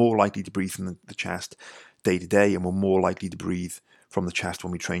more likely to breathe from the chest day to day, and we're more likely to breathe from the chest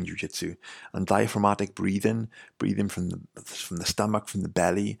when we train jiu-jitsu. And diaphragmatic breathing from the stomach, from the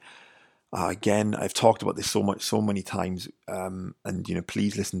belly. Again, I've talked about this so many times, and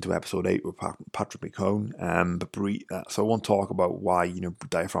please listen to episode 8 with Patrick McCone. So I won't talk about why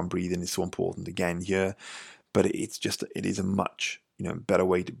diaphragm breathing is so important again here, but it is a much better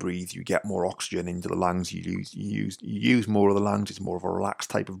way to breathe. You get more oxygen into the lungs. You use more of the lungs. It's more of a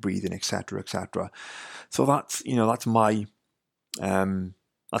relaxed type of breathing, etc., etc. So that's my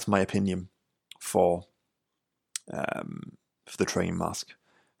opinion for the training mask.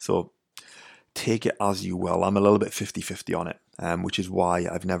 So take it as you will. I'm a little bit 50-50 on it, which is why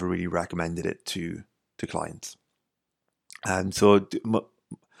I've never really recommended it to clients. And so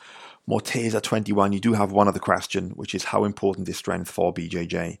Morteza21, you do have one other question, which is how important is strength for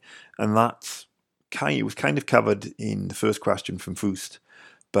BJJ? And it was kind of covered in the first question from Fust,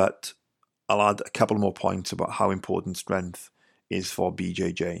 but I'll add a couple more points about how important strength is for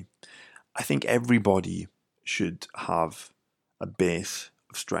BJJ. I think everybody should have a base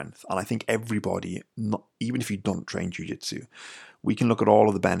of strength, and I think everybody, even if you don't train jiu-jitsu, we can look at all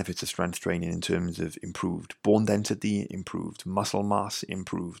of the benefits of strength training in terms of improved bone density, improved muscle mass,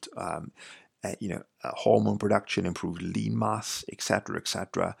 improved hormone production, improved lean mass, etc.,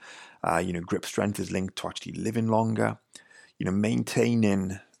 etc. Grip strength is linked to actually living longer.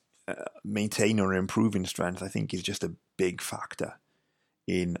 Maintaining or improving strength, I think, is just a big factor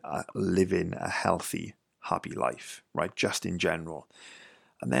in living a healthy, happy life, right? Just in general.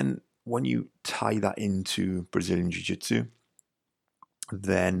 And then when you tie that into Brazilian Jiu-Jitsu,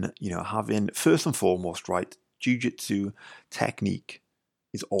 then, having, first and foremost, right, Jiu-Jitsu technique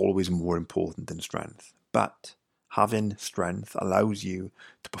is always more important than strength. But having strength allows you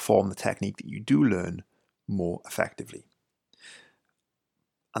to perform the technique that you do learn more effectively.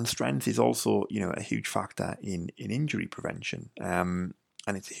 And strength is also, a huge factor in injury prevention. And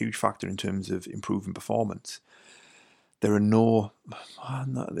it's a huge factor in terms of improving performance. There are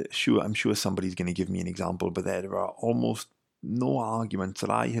I'm sure somebody's going to give me an example, but there are almost no arguments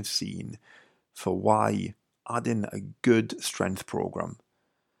that I have seen for why adding a good strength program,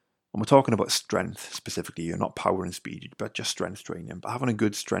 and we're talking about strength specifically, you're not power and speed, but just strength training, but having a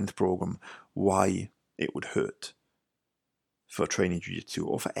good strength program, why it would hurt for training jiu-jitsu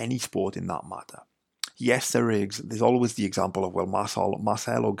or for any sport in that matter. Yes, there's always the example of, well,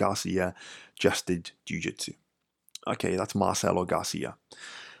 Marcelo Garcia just did jiu-jitsu. Okay, that's Marcelo Garcia.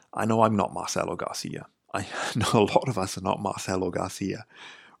 I know I'm not Marcelo Garcia. I know a lot of us are not Marcelo Garcia,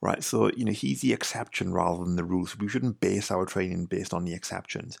 right? So, he's the exception rather than the rule. So we shouldn't base our training based on the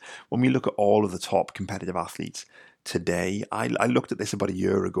exceptions. When we look at all of the top competitive athletes today, I looked at this about a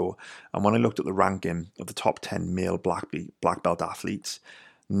year ago, and when I looked at the ranking of the top 10 male black belt athletes,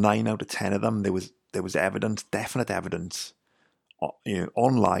 9 out of 10 of them, there was definite evidence,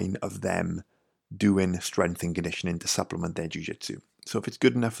 online of them doing strength and conditioning to supplement their jiu-jitsu. So if it's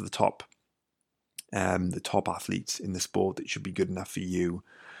good enough for the top athletes in the sport, it should be good enough for you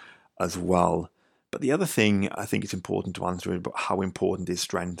as well. But the other thing I think it's important to answer about how important is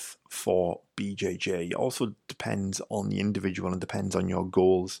strength for BJJ. It also depends on the individual and depends on your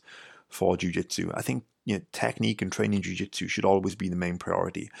goals for jiu-jitsu. I think technique and training jiu-jitsu should always be the main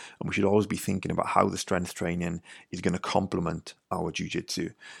priority, and we should always be thinking about how the strength training is going to complement our jiu-jitsu.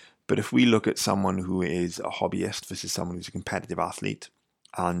 But if we look at someone who is a hobbyist versus someone who's a competitive athlete,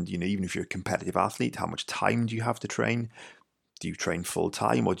 and even if you're a competitive athlete, how much time do you have to train? Do you train full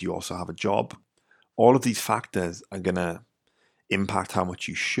time, or do you also have a job? All of these factors are going to impact how much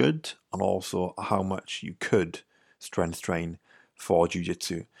you should and also how much you could strength train for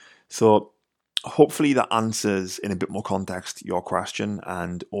jiu-jitsu. So hopefully that answers in a bit more context your question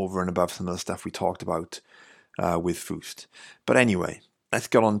and over and above some of the stuff we talked about with Fust. But anyway, let's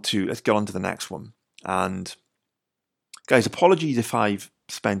get on to the next one. And guys, apologies if I've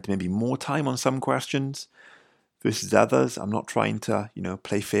spent maybe more time on some questions versus others. I'm not trying to,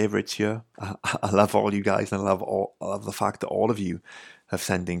 play favorites here. I love all you guys, and I love the fact that all of you have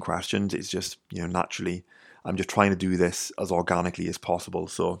sent in questions. It's just, naturally, I'm just trying to do this as organically as possible.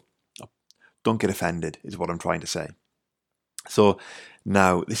 So don't get offended is what I'm trying to say. So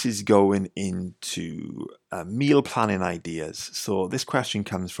now this is going into meal planning ideas. So this question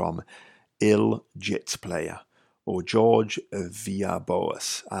comes from Il Jits Player, or George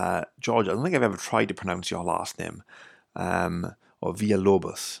Villalobos. George, I don't think I've ever tried to pronounce your last name, or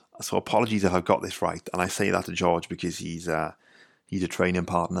Villalobos. So apologies if I've got this right, and I say that to George because he's a training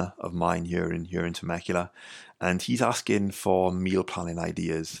partner of mine here in Temecula, and he's asking for meal planning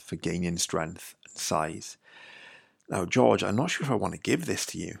ideas for gaining strength and size. Now, George, I'm not sure if I want to give this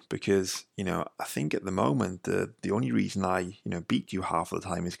to you because, I think at the moment the only reason I, beat you half of the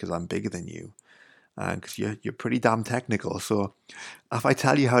time is because I'm bigger than you, because you're pretty damn technical. So if I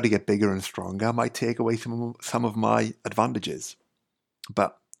tell you how to get bigger and stronger, I might take away some of my advantages.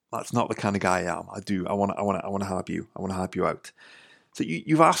 But that's not the kind of guy I am. I want to help you. I want to help you out. So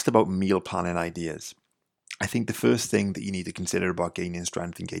you've asked about meal planning ideas. I think the first thing that you need to consider about gaining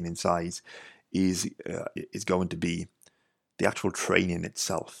strength and gaining size is going to be the actual training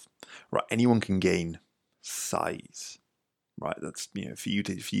itself. Right, anyone can gain size. Right, that's for you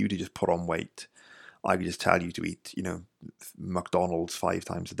to just put on weight. I could just tell you to eat, McDonald's 5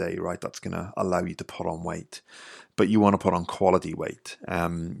 times a day, right? That's going to allow you to put on weight. But you want to put on quality weight.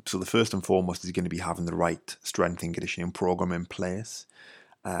 So the first and foremost is going to be having the right strength and conditioning program in place.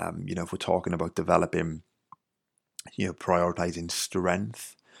 If we're talking about developing, prioritizing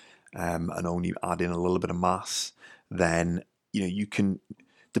strength and only adding a little bit of mass, then, you can,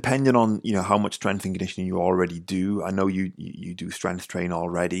 depending on, how much strength and conditioning you already do. I know you do strength train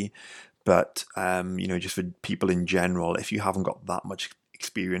already. But, just for people in general, if you haven't got that much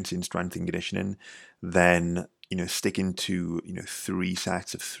experience in strength and conditioning, then, sticking to, 3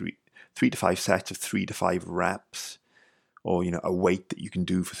 to 5 sets of 3 to 5 reps, or, a weight that you can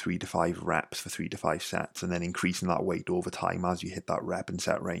do for 3 to 5 reps for 3 to 5 sets, and then increasing that weight over time as you hit that rep and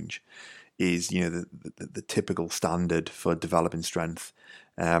set range is, the typical standard for developing strength.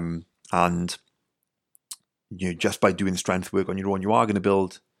 And, just by doing strength work on your own, you are going to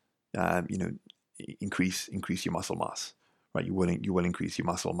build increase your muscle mass, right? You will increase your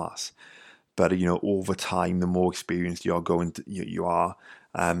muscle mass, but over time, the more experienced you are,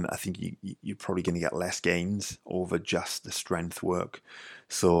 I think you're probably going to get less gains over just the strength work.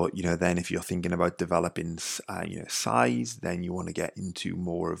 So then if you're thinking about developing size, then you want to get into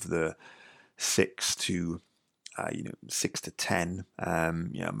more of the 6 to 10,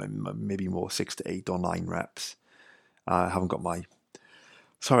 maybe more 6 to 8 or 9 reps. I haven't got my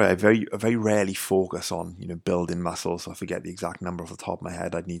Sorry, I very rarely focus on building muscle, so I forget the exact number off the top of my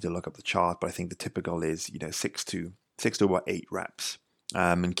head. I'd need to look up the chart, but I think the typical is 6 to about 8 reps.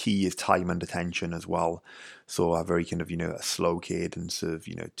 And key is time under tension as well. So a very kind of a slow cadence of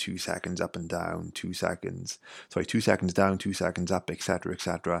 2 seconds up and down, 2 seconds. 2 seconds down, 2 seconds up, etc.,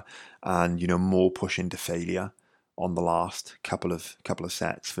 etc. And more push into failure on the last couple of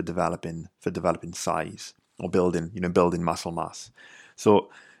sets for developing size or building muscle mass. So,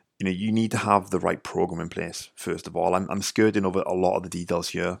 you need to have the right program in place, first of all. I'm skirting over a lot of the details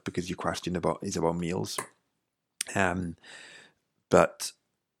here because your question is about meals. But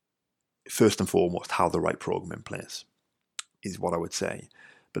first and foremost, have the right program in place is what I would say.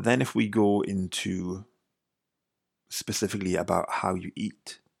 But then if we go into specifically about how you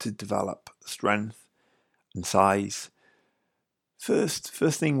eat to develop strength and size, first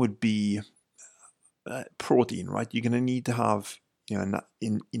thing would be protein, right? You're going to need to have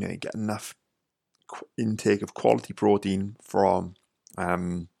get enough intake of quality protein from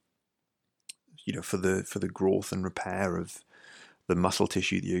for the growth and repair of the muscle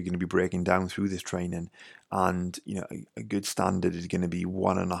tissue that you're going to be breaking down through this training. And a good standard is going to be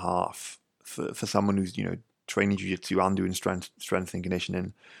 1.5 for someone who's training jiu-jitsu and doing strength and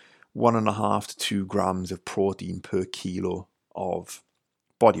conditioning. 1.5 to 2 grams of protein per kilo of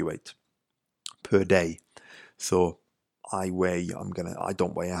body weight per day. So I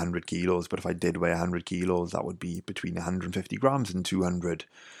don't weigh 100 kilos, but if I did weigh 100 kilos, that would be between 150 grams and 200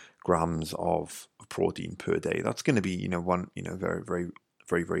 grams of protein per day. That's going to be, one, very, very,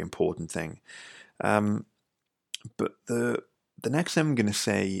 very, very important thing. But the next thing I'm going to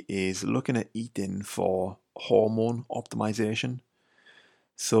say is looking at eating for hormone optimization.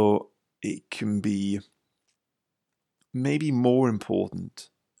 So it can be maybe more important,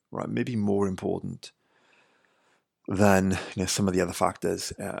 right? Maybe more important than some of the other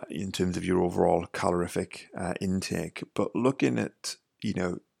factors in terms of your overall calorific intake. But looking at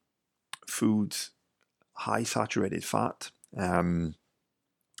foods high saturated fat from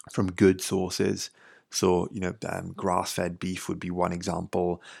good sources. So grass-fed beef would be one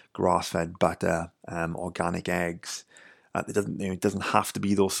example. Grass-fed butter, organic eggs, It doesn't have to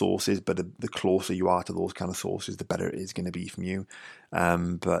be those sources, but the closer you are to those kind of sources, the better it is going to be from you.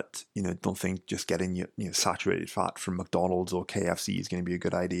 But don't think just getting your saturated fat from McDonald's or KFC is going to be a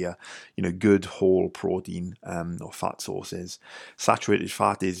good idea. Good whole protein or fat sources. Saturated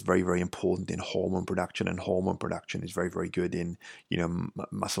fat is very, very important in hormone production, and hormone production is very, very good in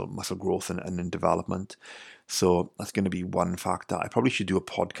muscle growth and in development. So that's going to be one factor. I probably should do a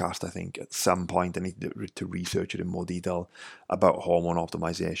podcast, I think, at some point. I need to research it in more detail about hormone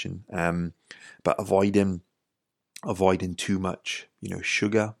optimization. But avoiding too much,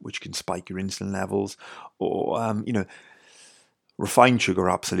 sugar, which can spike your insulin levels, or, refined sugar,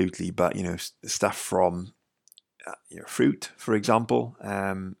 absolutely. But, stuff from fruit, for example,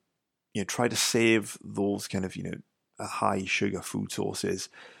 try to save those kind of, high sugar food sources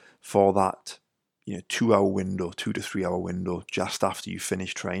for that 2 hour window, 2 to 3 hour window just after you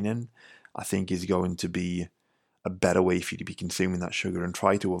finish training. I think is going to be a better way for you to be consuming that sugar, and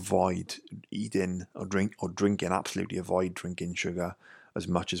try to avoid eating or drinking. Absolutely avoid drinking sugar as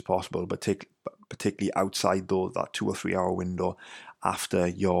much as possible, but particularly outside that 2 or 3 hour window after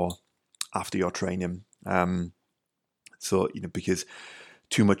your training. So because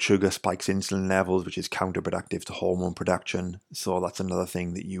too much sugar spikes insulin levels, which is counterproductive to hormone production. So that's another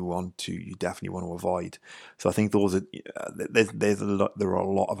thing that you definitely want to avoid. So I think those are there are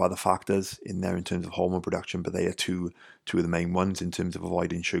a lot of other factors in there in terms of hormone production, but they are two of the main ones in terms of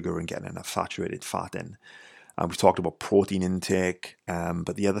avoiding sugar and getting enough saturated fat in. We've talked about protein intake,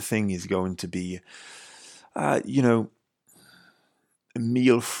 but the other thing is going to be,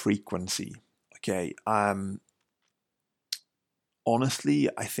 meal frequency. Okay. Honestly,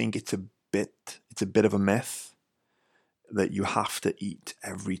 I think it's a bit of a myth that you have to eat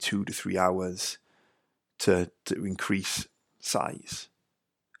every 2 to 3 hours to increase size.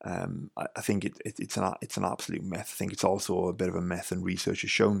 I think it's an absolute myth. I think it's also a bit of a myth, and research has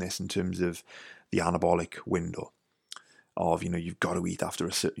shown this in terms of the anabolic window of you've got to eat after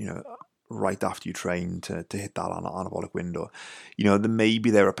right after you train to hit that anabolic window.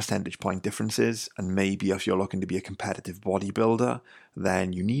 There are percentage point differences, and maybe if you're looking to be a competitive bodybuilder,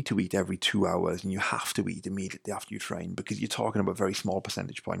 then you need to eat every 2 hours, and you have to eat immediately after you train, because you're talking about very small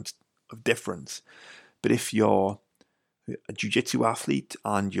percentage points of difference. But if you're a jiu-jitsu athlete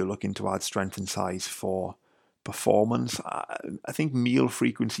and you're looking to add strength and size for performance, I think meal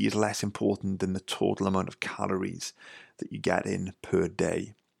frequency is less important than the total amount of calories that you get in per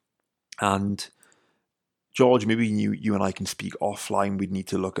day. And George, maybe you and I can speak offline. We'd need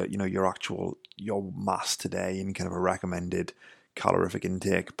to look at your mass today and kind of a recommended calorific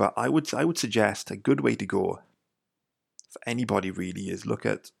intake. But I would suggest a good way to go for anybody really is look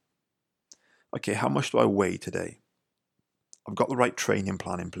at, okay, how much do I weigh today? I've got the right training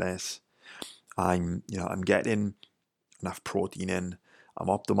plan in place. I'm getting enough protein in. I'm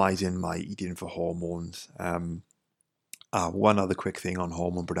optimizing my eating for hormones. One other quick thing on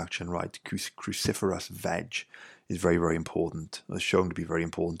hormone production, right? Cruciferous veg is very, very important. It's shown to be very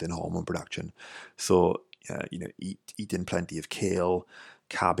important in hormone production. So, eating plenty of kale,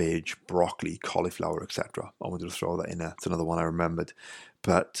 cabbage, broccoli, cauliflower, etc. I wanted to throw that in there. It's another one I remembered.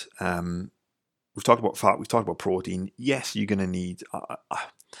 But we've talked about fat. We've talked about protein. Yes, you're going to need.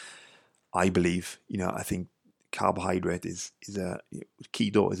 I believe. I think carbohydrate is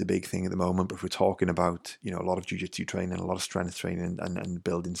keto is a big thing at the moment, but if we're talking about a lot of jiu-jitsu training, a lot of strength training and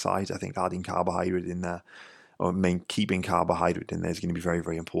building size, I think adding carbohydrate in there, or keeping carbohydrate in there, is going to be very,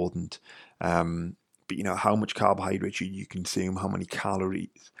 very important. But how much carbohydrate should you consume? How many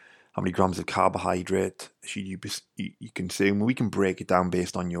calories? How many grams of carbohydrate should you consume? We can break it down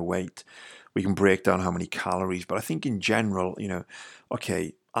based on your weight. We can break down how many calories, but I think in general,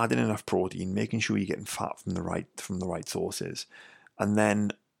 okay, adding enough protein, making sure you're getting fat from the right sources, and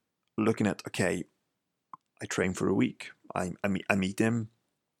then looking at, okay, I train for a week. I'm eating,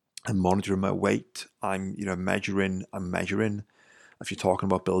 I'm monitoring my weight. I'm measuring. If you're talking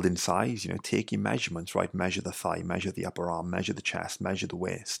about building size, take your measurements, right? Measure the thigh, measure the upper arm, measure the chest, measure the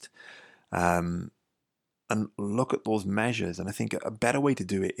waist, and look at those measures. And I think a better way to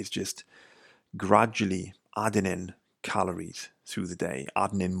do it is just gradually adding in calories through the day,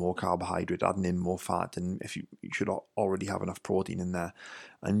 adding in more carbohydrate, adding in more fat, and if you should already have enough protein in there.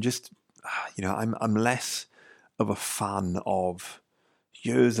 And just I'm less of a fan of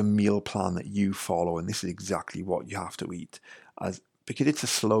here's a meal plan that you follow and this is exactly what you have to eat, because it's a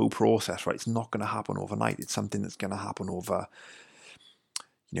slow process, right? It's not going to happen overnight. It's something that's going to happen over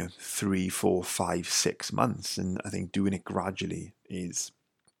 3, 4, 5, 6 months, and I think doing it gradually is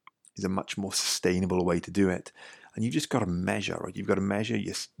is a much more sustainable way to do it. And you just got to measure, right? You've got to measure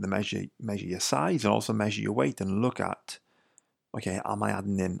your size and also measure your weight and look at, okay, am I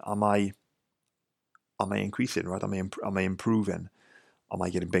adding in? Am I increasing, right? Am I improving? Am I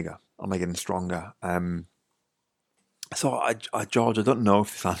getting bigger? Am I getting stronger? So, George, I don't know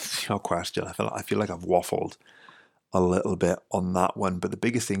if this answers your question. I feel like I've waffled a little bit on that one, but the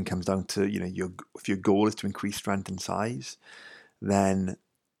biggest thing comes down to, if your goal is to increase strength and size, then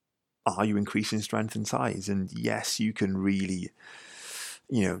are you increasing strength and size? And yes, you can really,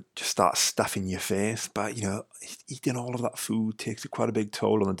 just start stuffing your face, but eating all of that food takes quite a big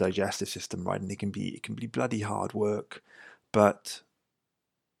toll on the digestive system, right? And it can be bloody hard work, but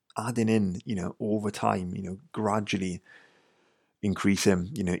adding in, over time, gradually increasing,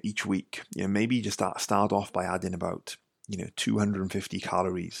 each week, maybe just start off by adding about, 250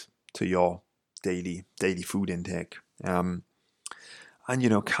 calories to your daily food intake.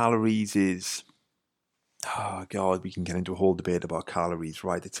 And, calories is, oh God, we can get into a whole debate about calories,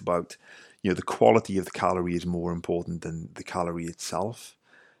 right? It's about, the quality of the calorie is more important than the calorie itself.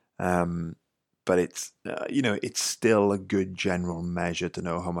 But it's, it's still a good general measure to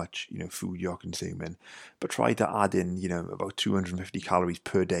know how much, food you're consuming. But try to add in, about 250 calories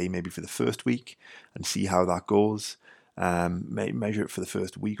per day, maybe for the first week, and see how that goes. Measure it for the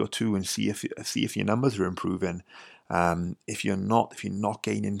first week or two and see if your numbers are improving. If you're not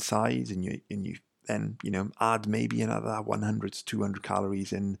gaining size, and you then add maybe another 100 to 200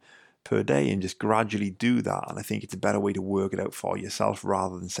 calories in per day, and just gradually do that. And I think it's a better way to work it out for yourself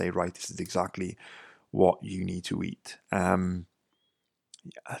rather than say, right, this is exactly what you need to eat.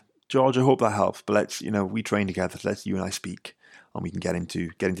 George, I hope that helps. But let's, we train together. So let's you and I speak, and we can get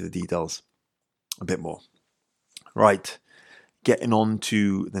into the details a bit more. Right, getting on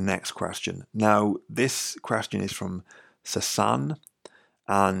to the next question. Now, this question is from Sasan,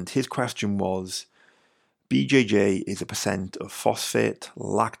 and his question was, BJJ is a percent of phosphate,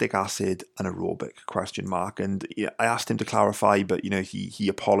 lactic acid, and aerobic, ? And I asked him to clarify, but he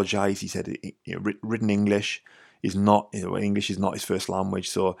apologized. He said written English is not, English is not his first language,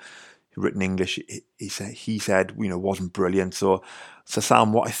 so written English, he said wasn't brilliant. So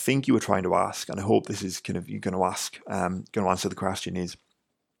Sam, what I think you were trying to ask, and I hope this is kind of you're going to answer the question, is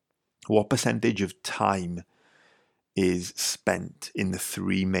what percentage of time is spent in the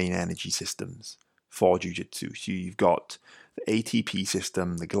three main energy systems for Jiu-Jitsu? So you've got the ATP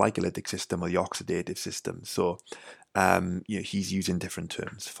system, the glycolytic system, or the oxidative system. So he's using different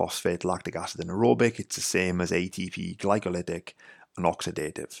terms: phosphate, lactic acid, and aerobic. It's the same as ATP, glycolytic, and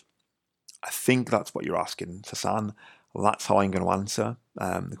oxidative. I think that's what you're asking, Sasan. Well, that's how I'm going to answer.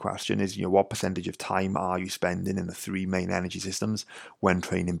 The question is, what percentage of time are you spending in the three main energy systems when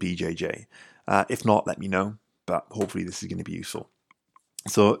training BJJ? If not, let me know, but hopefully this is going to be useful.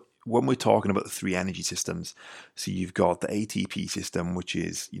 So when we're talking about the three energy systems, so you've got the ATP system, which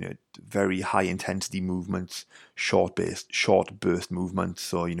is, very high intensity movements, short burst movements,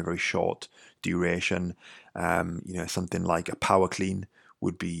 so, very short duration. Something like a power clean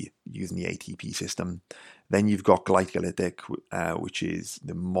would be using the ATP system. Then you've got glycolytic, which is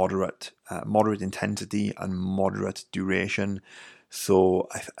the moderate intensity and moderate duration. So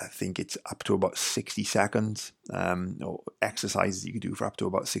I think it's up to about 60 seconds, or exercises you could do for up to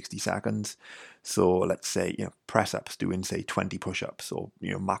about 60 seconds. So let's say, press-ups, doing say 20 push-ups, or,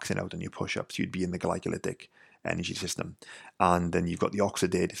 maxing out on your push-ups, you'd be in the glycolytic energy system. And then you've got the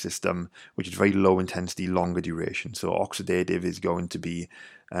oxidative system, which is very low intensity, longer duration. So oxidative is going to be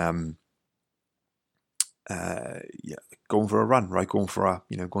going for a run, right? Going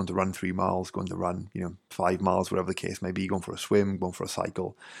to run 3 miles, going to run 5 miles, whatever the case may be, going for a swim, going for a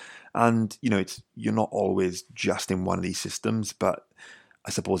cycle. And you're not always just in one of these systems, but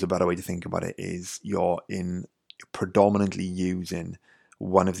I suppose a better way to think about it is you're predominantly using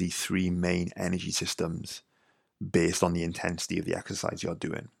one of these three main energy systems based on the intensity of the exercise you're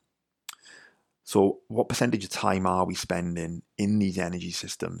doing. So what percentage of time are we spending in these energy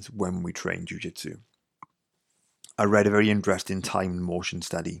systems when we train Jiu-Jitsu? I read a very interesting time and motion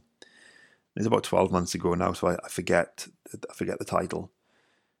study. It's about 12 months ago now, so I forget the title.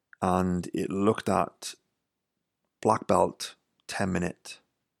 And it looked at black belt 10-minute,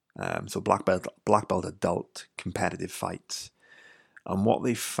 so black belt adult competitive fights. And what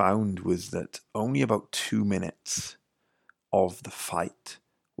they found was that only about 2 minutes of the fight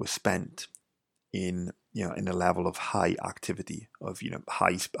was spent in a level of high activity, of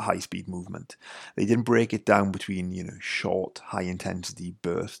high speed movement. They didn't break it down between short high intensity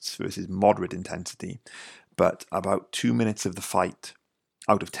bursts versus moderate intensity, but about 2 minutes of the fight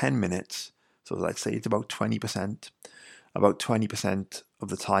out of 10 minutes, so let's say it's about 20%, about 20% of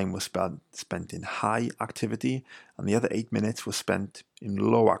the time was spent in high activity, and the other 8 minutes was spent in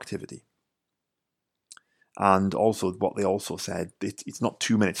low activity. And also, what they also said, it's not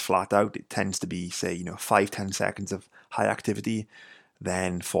 2 minutes flat out. It tends to be, say, 5-10 seconds of high activity,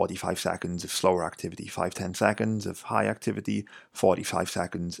 then 45 seconds of slower activity, 5-10 seconds of high activity, 45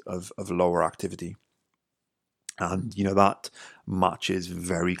 seconds of lower activity. And, that matches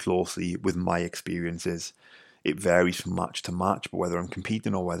very closely with my experiences. It varies from match to match, but whether I'm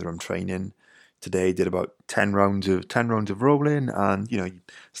competing or whether I'm training. Today I did about 10 rounds of rolling, and, you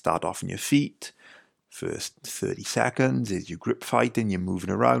start off on your feet. First 30 seconds is your grip fighting, you're moving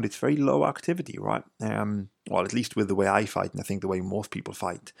around. It's very low activity, right? Well, at least with the way I fight, and I think the way most people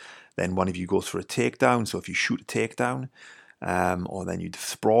fight. Then one of you goes for a takedown. So if you shoot a takedown, or then you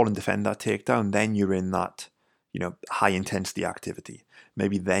sprawl and defend that takedown, then you're in that, high intensity activity.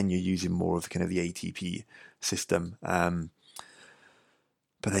 Maybe then you're using more of kind of the ATP system. But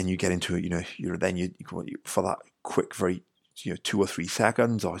then you get into it, for that quick, very 2 or 3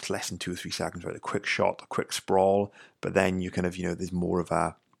 seconds, or it's less than 2 or 3 seconds, right? A quick shot, a quick sprawl, but then you kind of, there's more of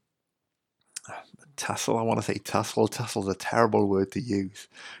a tussle. I want to say tussle. Tussle's a terrible word to use.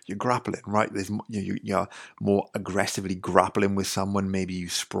 You're grappling, right? There's you're more aggressively grappling with someone. Maybe you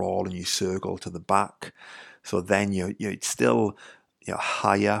sprawl and you circle to the back. So then it's still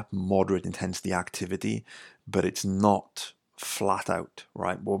higher, moderate intensity activity, but it's not flat out,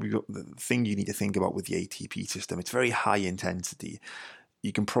 right? Well, the thing you need to think about with the ATP system, it's very high intensity.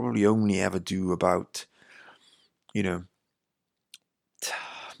 You can probably only ever do about,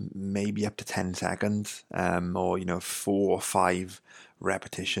 maybe up to 10 seconds, or 4 or 5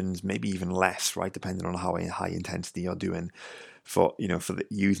 repetitions, maybe even less, right? Depending on how high intensity you're doing. For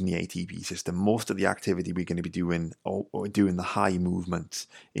using the ATP system, most of the activity we're going to be doing, or doing the high movements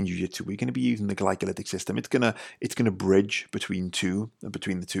in jiu-jitsu, we're going to be using the glycolytic system. It's gonna bridge between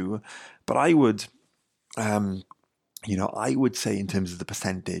the two. But I would, I would say in terms of the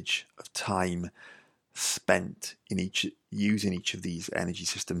percentage of time spent in using each of these energy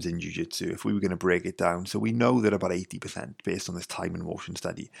systems in jiu-jitsu, if we were going to break it down, so we know that about 80%, based on this time and motion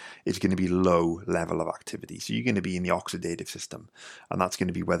study, is going to be low level of activity. So you're going to be in the oxidative system, and that's going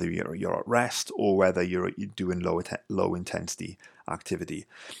to be whether you're at rest or whether you're doing low intensity activity.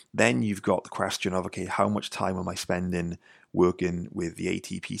 Then you've got the question of, okay, how much time am I spending working with the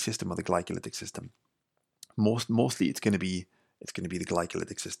ATP system or the glycolytic system? Mostly it's going to be the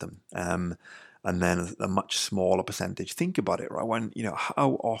glycolytic system. And then a much smaller percentage. Think about it, right? When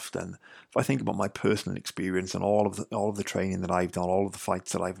how often, if I think about my personal experience and all of the training that I've done, all of the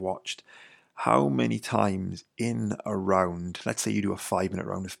fights that I've watched, how many times in a round, let's say you do a 5-minute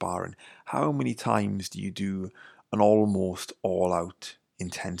round of sparring, how many times do you do an almost all-out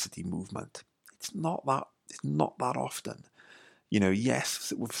intensity movement? It's not that often.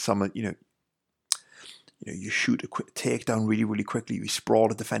 Yes, with some, you shoot a quick takedown really, really quickly, you sprawl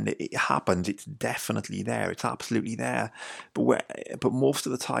to defend it. It happens. It's definitely there. It's absolutely there. But most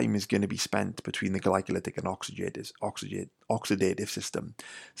of the time is going to be spent between the glycolytic and oxidative system.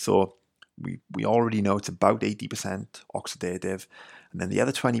 So we already know it's about 80% oxidative, and then the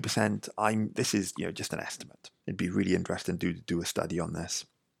other 20%. This is just an estimate. It'd be really interesting to do a study on this.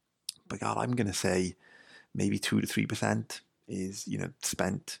 But God, I'm going to say maybe 2 to 3% is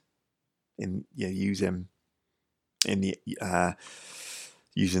spent in using the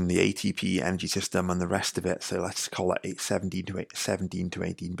ATP energy system, and the rest of it, so let's call it 17 to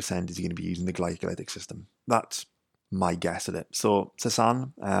 18%, is going to be using the glycolytic system. That's my guess at it. So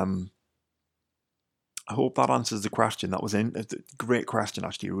Sasan, I hope that answers the question. That was a great question,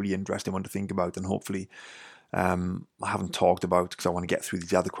 actually, a really interesting one to think about, and hopefully I haven't talked about, because I want to get through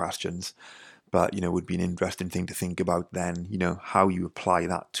these other questions. But, would be an interesting thing to think about then, how you apply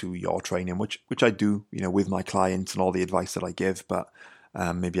that to your training, which I do, with my clients and all the advice that I give. But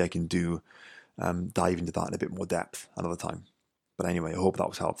maybe I can dive into that in a bit more depth another time. But anyway, I hope that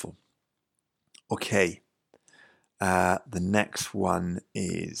was helpful. Okay. The next one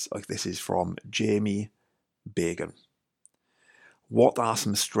is, this is from Jamie Bagan. What are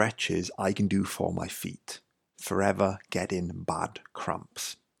some stretches I can do for my feet? Forever getting bad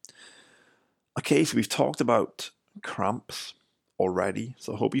cramps. Okay, so we've talked about cramps already,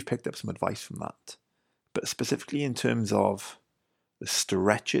 so I hope you've picked up some advice from that. But specifically in terms of the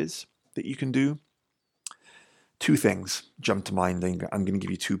stretches that you can do, 2 things jump to mind. I'm going to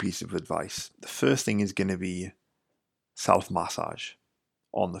give you 2 pieces of advice. The first thing is going to be self-massage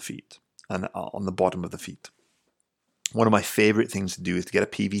on the feet and on the bottom of the feet. One of my favorite things to do is to get a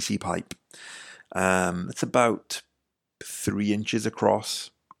PVC pipe. It's about 3 inches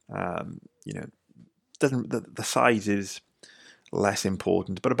across, doesn't. The size is less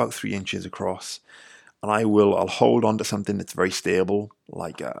important, but about 3 inches across. And I'll hold on to something that's very stable,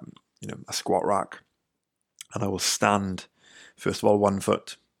 like a squat rack, and I will stand first of all 1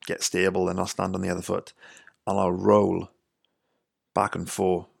 foot, get stable, then I'll stand on the other foot, and I'll roll back and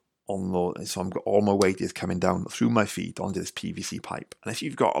forth so all my weight is coming down through my feet onto this PVC pipe. And if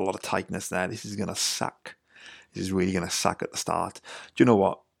you've got a lot of tightness there, this is going to suck. This is really going to suck at the start. Do you know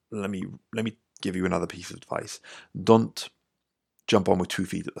what? Let me give you another piece of advice. Don't jump on with 2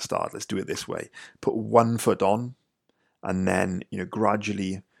 feet at the start. Let's do it this way. Put 1 foot on, and then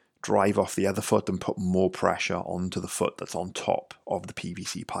gradually drive off the other foot and put more pressure onto the foot that's on top of the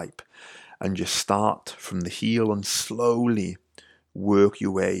PVC pipe. And just start from the heel and slowly work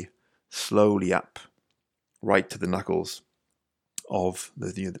your way slowly up, right to the knuckles of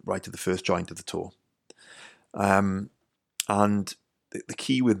right to the first joint of the toe. And the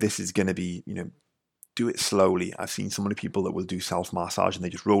key with this is going to be, do it slowly. I've seen so many people that will do self-massage and they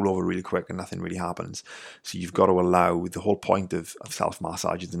just roll over really quick and nothing really happens. So you've got to allow, the whole point of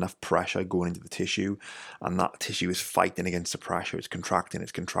self-massage is enough pressure going into the tissue, and that tissue is fighting against the pressure. It's contracting,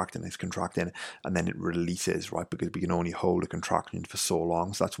 and then it releases, right? Because we can only hold a contraction for so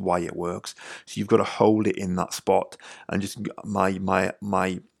long. So that's why it works. So you've got to hold it in that spot. And just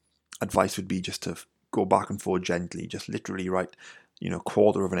my advice would be just to go back and forth gently, just literally right,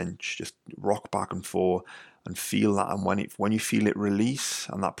 1/4 of an inch, just rock back and forth and feel that. And when you feel it release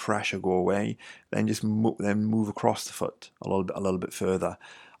and that pressure go away, then just move across the foot a little bit further.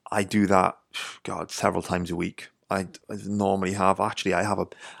 I do that, several times a week. I normally have,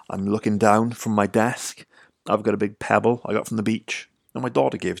 I'm looking down from my desk. I've got a big pebble I got from the beach, and my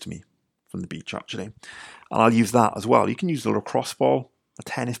daughter gave to me from the beach actually. And I'll use that as well. You can use a little cross ball, a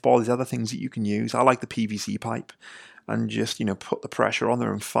tennis ball, there's other things that you can use. I like the PVC pipe. And just, put the pressure on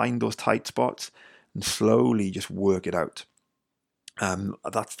there and find those tight spots and slowly just work it out.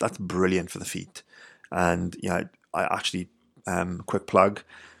 That's brilliant for the feet. And, I actually, quick plug,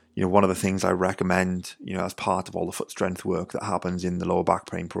 one of the things I recommend, as part of all the foot strength work that happens in the lower back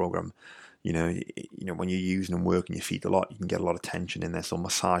pain program, when you're using and working your feet a lot, you can get a lot of tension in there. So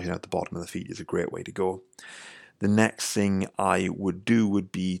massaging out the bottom of the feet is a great way to go. The next thing I would do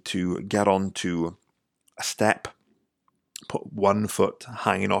would be to get onto a step. Put 1 foot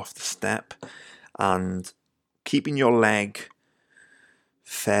hanging off the step and keeping your leg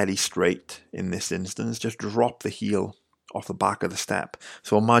fairly straight in this instance. Just drop the heel off the back of the step.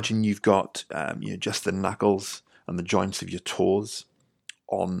 So imagine you've got just the knuckles and the joints of your toes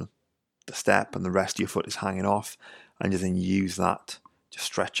on the step and the rest of your foot is hanging off, and you then use that to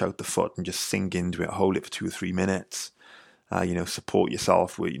stretch out the foot and just sink into it, hold it for 2 or 3 minutes. Support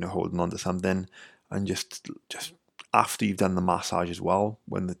yourself with holding on to something, and just after you've done the massage as well,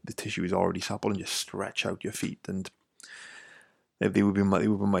 when the tissue is already supple, and just stretch out your feet. And they would be my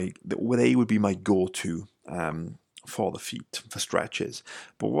go-to for the feet for stretches.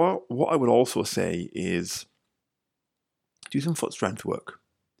 But what I would also say is do some foot strength work.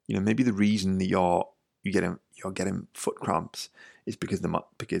 Maybe the reason that you're getting foot cramps is because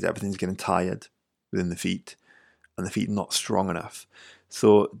everything's getting tired within the feet, and the feet are not strong enough.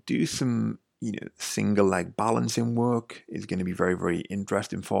 So do some single leg balancing work is going to be very, very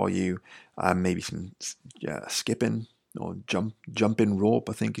interesting for you. Maybe some skipping or jumping rope,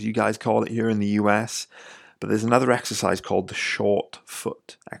 I think as you guys call it here in the US. But there's another exercise called the short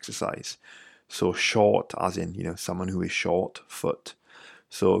foot exercise. So short as in, someone who is short foot.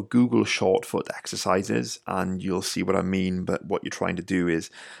 So Google short foot exercises and you'll see what I mean. But what you're trying to do is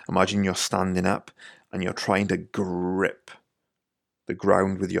imagine you're standing up and you're trying to grip the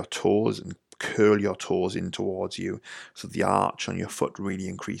ground with your toes and curl your toes in towards you so the arch on your foot really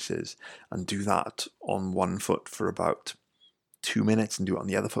increases, and do that on 1 foot for about 2 minutes and do it on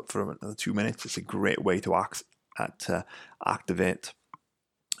the other foot for another 2 minutes. It's a great way to activate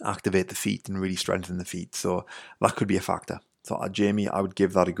the feet and really strengthen the feet. So that could be a factor. So Jamie, I would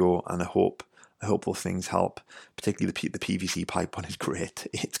give that a go, and I hope those things help. Particularly the PVC pipe one is great.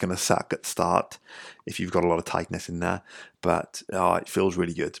 It's going to suck at the start if you've got a lot of tightness in there, but it feels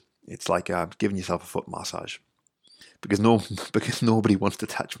really good. It's like giving yourself a foot massage, because nobody wants to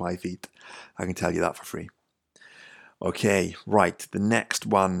touch my feet. I can tell you that for free. Okay, right. The next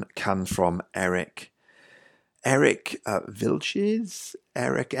one comes from Eric. Eric Vilches.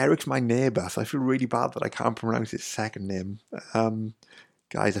 Eric's my neighbour, so I feel really bad that I can't pronounce his second name.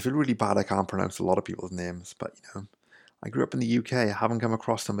 Guys, I feel really bad I can't pronounce a lot of people's names, but I grew up in the UK. I haven't come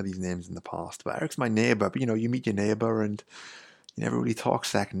across some of these names in the past, but Eric's my neighbour. But you meet your neighbour and you never really talk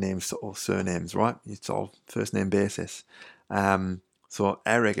second names or surnames, right? It's all first name basis. So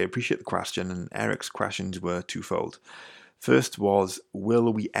Eric, I appreciate the question, and Eric's questions were twofold. First was,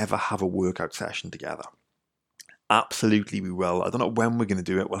 will we ever have a workout session together? Absolutely we will. I don't know when we're going to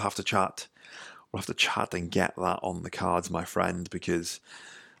do it. We'll have to chat. We'll have to chat and get that on the cards, my friend, because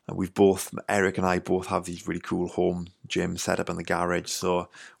Eric and I both have these really cool home gyms set up in the garage, so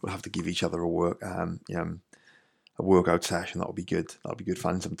we'll have to give each other a workout session. That'll be good. That'll be good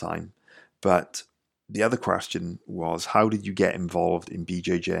fun sometime. But the other question was, how did you get involved in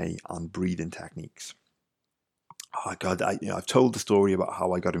BJJ and breathing techniques? Oh God, I've told the story about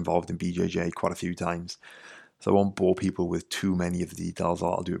how I got involved in BJJ quite a few times, so I won't bore people with too many of the details.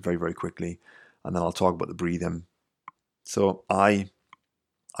 I'll do it very, very quickly, and then I'll talk about the breathing. So I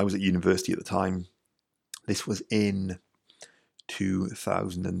was at university at the time. This was in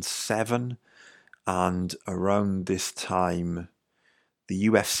 2007, and around this time, the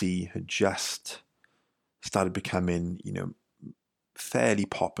UFC had just started becoming, fairly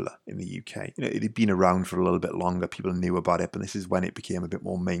popular in the UK. It had been around for a little bit longer. People knew about it, but this is when it became a bit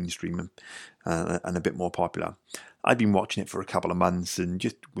more mainstream and a bit more popular. I'd been watching it for a couple of months and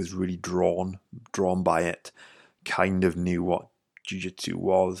just was really drawn by it. Kind of knew what jiu-jitsu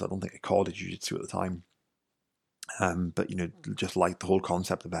was. I don't think I called it jiu-jitsu at the time. But just liked the whole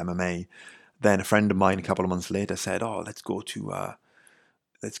concept of MMA. Then a friend of mine a couple of months later said, "Oh, let's go to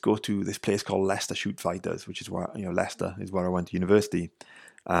this place called Leicester Shoot Fighters," which is where Leicester is where I went to university.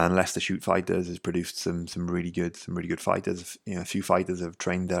 And Leicester Shoot Fighters has produced some really good fighters. A few fighters have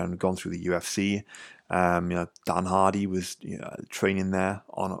trained there and gone through the UFC. Dan Hardy was training there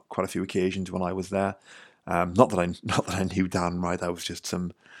on quite a few occasions when I was there. Not that I knew Dan, right? I was just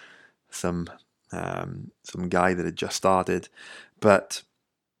some guy that had just started, but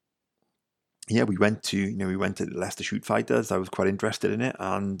yeah, we went to Leicester Shoot Fighters. I was quite interested in it,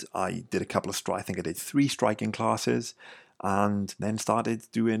 and I did a couple of I think I did 3 striking classes, and then started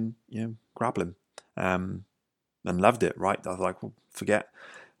doing grappling, and loved it. Right, I was like, well, forget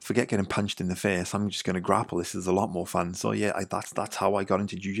getting punched in the face. I'm just going to grapple. This is a lot more fun. So yeah, that's how I got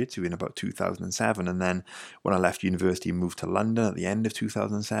into jiu-jitsu in about 2007. And then when I left university and moved to London at the end of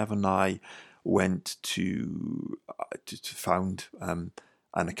 2007, I went to found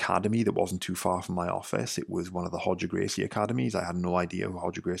an academy that wasn't too far from my office. It was one of the Roger Gracie academies. I had no idea who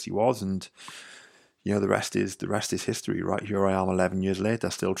Roger Gracie was, and the rest is history. Right, here I am 11 years later,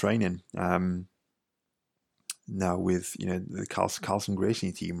 still training. Now with the Carlson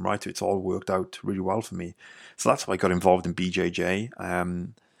Gracie team, right? It's all worked out really well for me. So that's how I got involved in BJJ.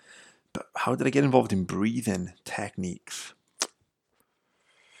 But how did I get involved in breathing techniques?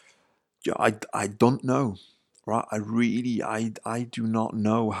 I don't know. Right, I do not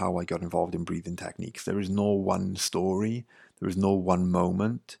know how I got involved in breathing techniques. There is no one story. There is no one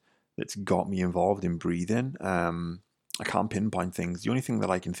moment that's got me involved in breathing. I can't pinpoint things. The only thing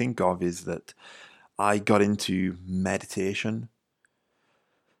that I can think of is that I got into meditation.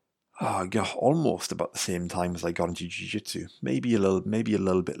 Almost about the same time as I got into jiu-jitsu. Maybe a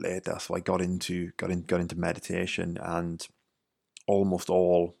little bit later. So I got into meditation, and almost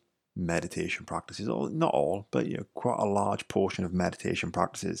all meditation practices, or not all, but quite a large portion of meditation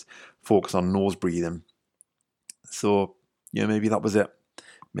practices focus on nose breathing. So maybe that was it.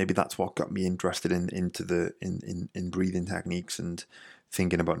 Maybe that's what got me interested in breathing techniques and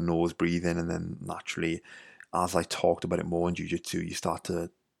thinking about nose breathing. And then naturally, as I talked about it more in jiu-jitsu, you start to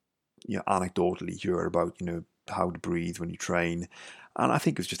anecdotally hear about how to breathe when you train. And I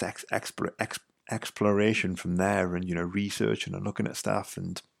think it was just exploration from there, and researching and looking at stuff,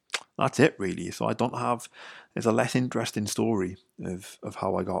 and that's it really. So there's a less interesting story of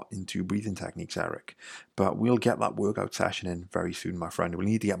how I got into breathing techniques, Eric. But we'll get that workout session in very soon, my friend. We'll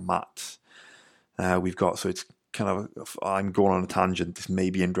need to get mats. So it's kind of, I'm going on a tangent. This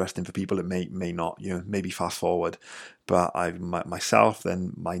may be interesting for people. It may not, maybe fast forward. But myself,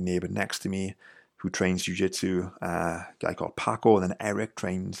 then my neighbor next to me who trains jiu-jitsu, a guy called Paco, and then Eric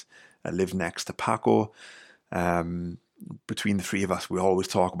lives next to Paco. Between the three of us, we always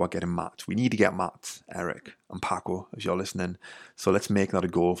talk about getting mats. We need to get mats, Eric and Paco, if you're listening. So let's make that a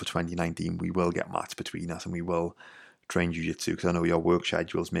goal for 2019. We will get mats between us, and we will train jiu-jitsu, because I know your work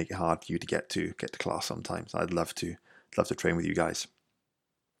schedules make it hard for you to get to class sometimes. I'd love to train with you guys.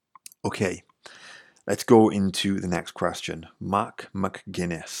 Okay, let's go into the next question. Mac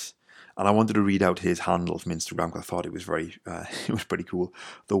McGuinness. And I wanted to read out his handle from Instagram because I thought it was it was pretty cool.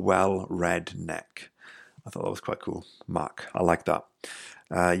 The Well-Read Neck. I thought that was quite cool. Mac, I like that.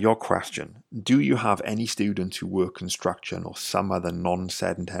 Your question. Do you have any students who work construction or some other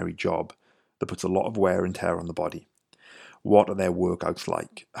non-sedentary job that puts a lot of wear and tear on the body? What are their workouts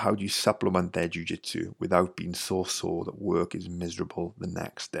like? How do you supplement their jiu-jitsu without being so sore that work is miserable the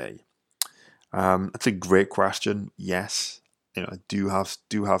next day? That's a great question. Yes, I do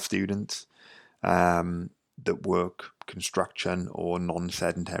have students that work construction or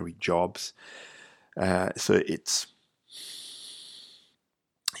non-sedentary jobs. So it's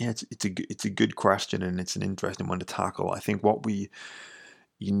a good question, and it's an interesting one to tackle. I think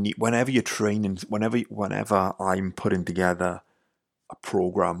you need whenever you're training, whenever I'm putting together a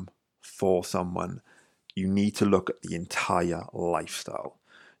program for someone, you need to look at the entire lifestyle.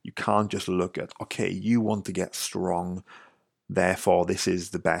 You can't just look at, okay, you want to get strong, therefore this is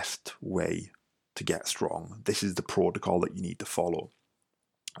the best way to get strong. This is the protocol that you need to follow.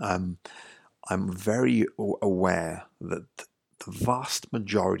 I'm very aware that the vast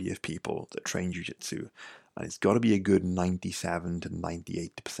majority of people that train jiu-jitsu, and it's got to be a good 97 to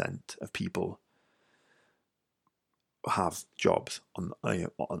 98% of people, have jobs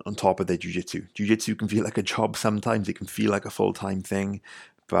on top of their jiu-jitsu. Jiu-jitsu can feel like a job sometimes. It can feel like a full-time thing,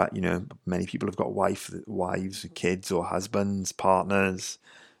 but many people have got wives, kids, or husbands, partners,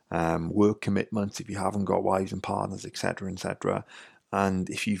 work commitments if you haven't got wives and partners, etc., etc. And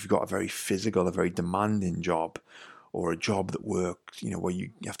if you've got a very physical, a very demanding job, or a job that works, where you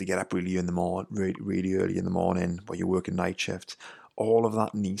have to get up really early in the morning, where you're working night shifts, all of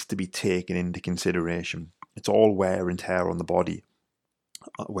that needs to be taken into consideration. It's all wear and tear on the body,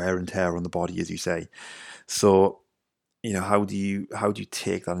 as you say. So, how do you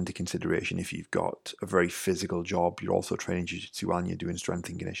take that into consideration if you've got a very physical job, you're also training jiu-jitsu and you're doing strength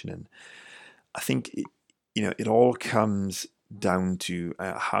and conditioning? I think it all comes down to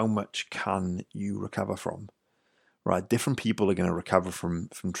how much can you recover from. Right, different people are going to recover from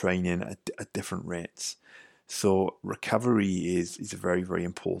training at different rates. So recovery is a very, very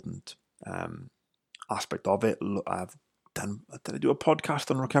important aspect of it. Did I do a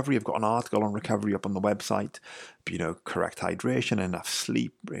podcast on recovery? I've got an article on recovery up on the website. Correct hydration, enough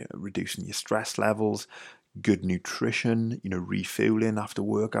sleep, reducing your stress levels, good nutrition, refueling after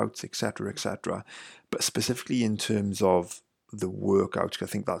workouts, etc., etc. But specifically in terms of the workouts, because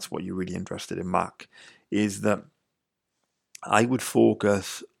I think that's what you're really interested in, Mac, is that I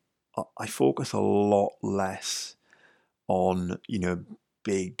focus a lot less on,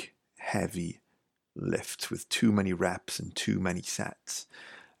 big, heavy lifts with too many reps and too many sets.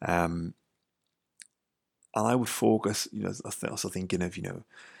 And I would focus, also thinking of,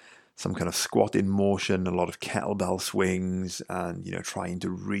 some kind of squatting motion, a lot of kettlebell swings, and, trying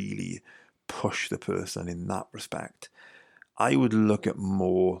to really push the person in that respect. I would look at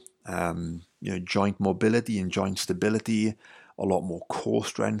more, joint mobility and joint stability, a lot more core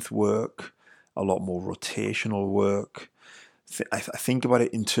strength work, a lot more rotational work. I think about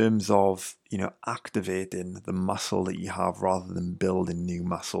it in terms of, activating the muscle that you have rather than building new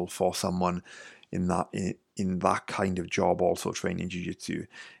muscle for someone in that kind of job, also training jiu-jitsu.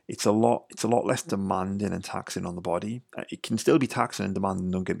 It's a lot less demanding and taxing on the body. It can still be taxing and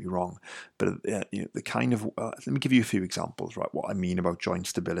demanding, don't get me wrong, but the kind of let me give you a few examples, right? What I mean about joint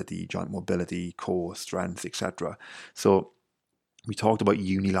stability, joint mobility, core strength, etc. So we talked about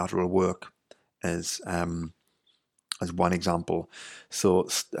unilateral work as one example. So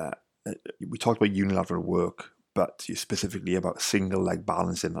we talked about unilateral work, but specifically about single leg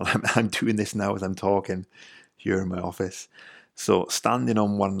balancing. I'm doing this now as I'm talking here in my office. So standing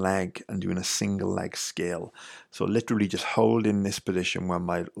on one leg and doing a single leg scale. So literally just holding this position where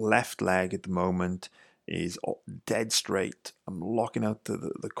my left leg at the moment is dead straight. I'm locking out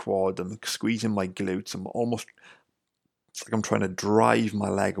the quad. I'm squeezing my glutes. It's like I'm trying to drive my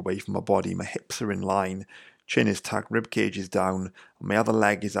leg away from my body. My hips are in line. Chin is tucked, rib cage is down, and my other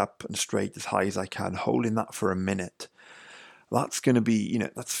leg is up and straight as high as I can, holding that for a minute. That's going to be,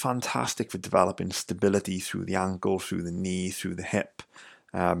 that's fantastic for developing stability through the ankle, through the knee, through the hip,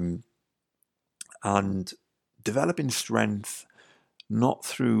 and developing strength not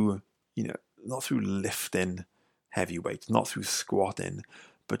through lifting heavy weights, not through squatting,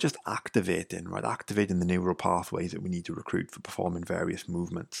 but just activating the neural pathways that we need to recruit for performing various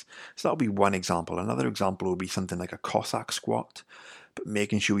movements. So that'll be one example. Another example will be something like a Cossack squat, but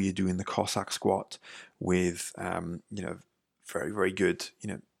making sure you're doing the Cossack squat with, very, very good,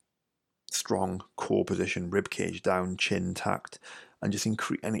 strong core position, rib cage down, chin tucked, and just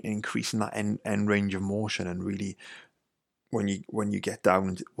increasing that end range of motion, and really when you get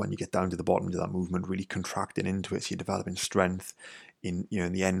down to the bottom of that movement, really contracting into it, so you're developing strength in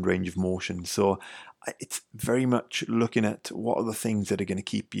the end range of motion. So it's very much looking at what are the things that are going to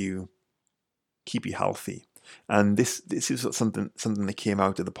keep you healthy. And this is something that came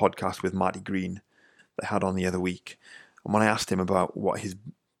out of the podcast with Matty Green that I had on the other week. And when I asked him about what his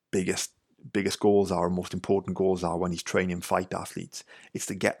biggest goals are, most important goals are when he's training fight athletes, it's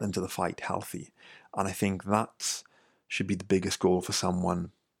to get them to the fight healthy. And I think that should be the biggest goal for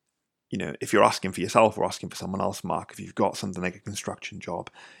someone. If you're asking for yourself or asking for someone else, Mark, if you've got something like a construction job,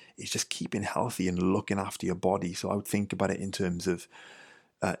 it's just keeping healthy and looking after your body. So I would think about it in terms of,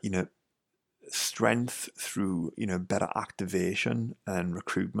 strength through, better activation and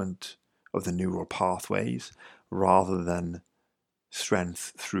recruitment of the neural pathways, rather than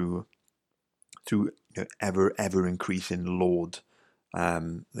strength through ever increasing load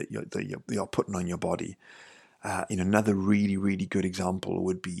that you're putting on your body. Another really, really good example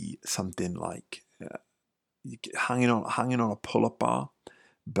would be something like hanging on a pull-up bar,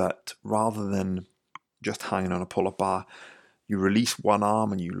 but rather than just hanging on a pull-up bar, you release one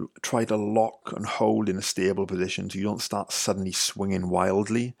arm and you try to lock and hold in a stable position so you don't start suddenly swinging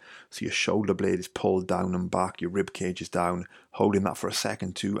wildly. So your shoulder blade is pulled down and back, your rib cage is down, holding that for a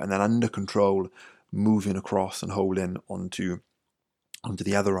second too, and then under control, moving across and holding onto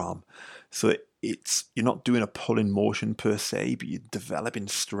the other arm. So you're not doing a pulling motion per se, but you're developing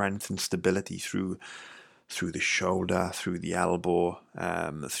strength and stability through the shoulder, through the elbow,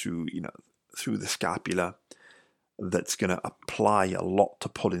 through the scapula. That's going to apply a lot to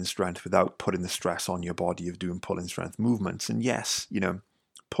pulling strength without putting the stress on your body of doing pulling strength movements. And yes,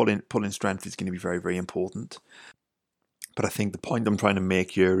 pulling strength is going to be very, very important. But I think the point I'm trying to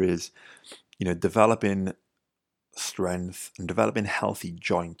make here is, developing strength and developing healthy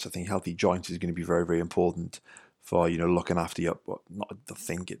joints. I think healthy joints is going to be very, very important for, looking after your, I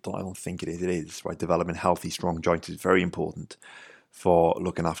don't think it is, it is, right? Developing healthy, strong joints is very important for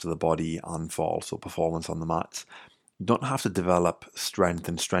looking after the body and for also performance on the mats. You don't have to develop strength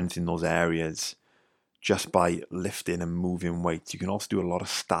in those areas just by lifting and moving weights. You can also do a lot of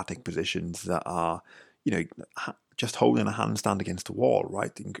static positions that are, just holding a handstand against a wall,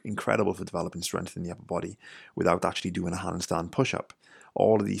 right? Incredible for developing strength in the upper body without actually doing a handstand push-up.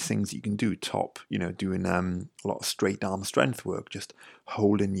 All of these things that you can do, doing a lot of straight arm strength work, just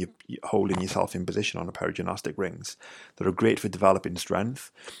holding yourself in position on a pair of gymnastic rings that are great for developing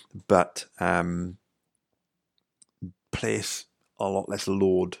strength, but place a lot less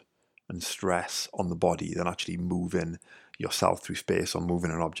load and stress on the body than actually moving yourself through space or moving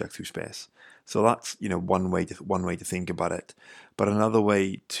an object through space. So that's one way to think about it. But another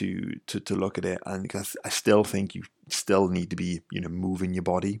way to look at it, and because I still think you still need to be moving your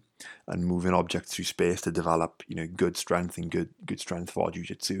body and moving objects through space to develop good strength and good strength for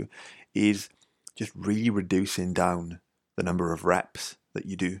jiu-jitsu, is just really reducing down the number of reps that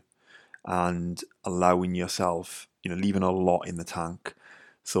you do and allowing yourself leaving a lot in the tank.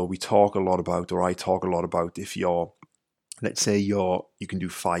 So I talk a lot about if you're, let's say you can do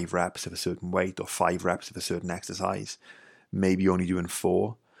 5 reps of a certain weight or 5 reps of a certain exercise, maybe only doing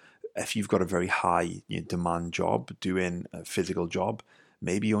 4. If you've got a very high demand job, doing a physical job,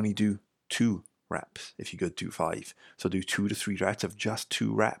 maybe only do 2 reps if you could do 5. So do 2 to 3 reps of just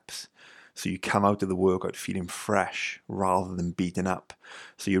 2 reps. So you come out of the workout feeling fresh rather than beaten up.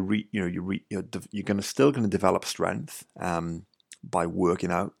 So you're still going to develop strength by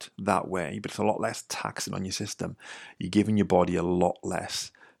working out that way, but it's a lot less taxing on your system. You're giving your body a lot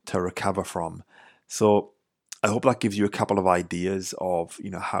less to recover from. So I hope that gives you a couple of ideas of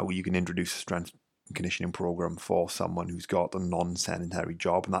how you can introduce a strength and conditioning program for someone who's got a non-sedentary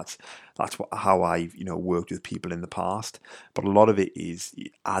job, and that's how I've worked with people in the past. But a lot of it is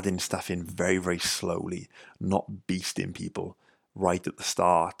adding stuff in very, very slowly, not beasting people right at the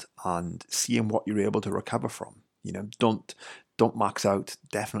start, and seeing what you're able to recover from. Don't max out.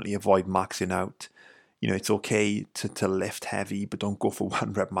 Definitely avoid maxing out. It's okay to lift heavy, but don't go for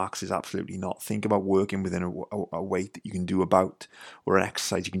 1 rep maxes. Absolutely not. Think about working within a weight that you can do about, or an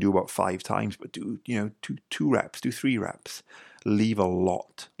exercise you can do about 5 times, but do 2 reps, do 3 reps. Leave a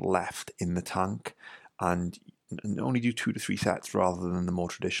lot left in the tank, and only do 2 to 3 sets rather than the more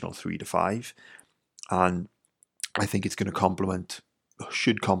traditional 3 to 5. And I think it's going to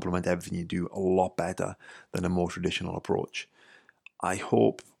should complement everything you do a lot better than a more traditional approach. I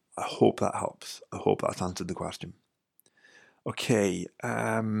hope that helps. I hope that's answered the question. Okay,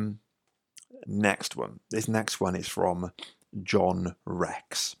 next one. This next one is from John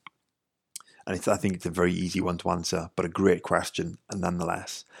Rex. And I think it's a very easy one to answer, but a great question. And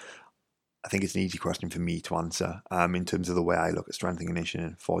nonetheless, I think it's an easy question for me to answer in terms of the way I look at strength and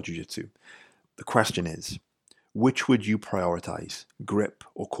conditioning for jiu-jitsu. The question is, which would you prioritize, grip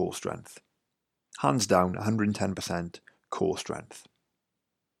or core strength? Hands down, 110% core strength.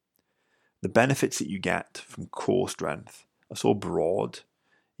 The benefits that you get from core strength are so broad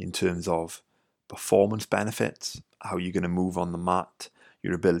in terms of performance benefits how you're going to move on the mat,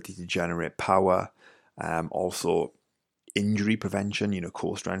 your ability to generate power, also injury prevention.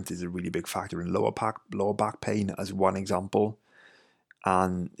 Core strength is a really big factor in lower back pain, as one example.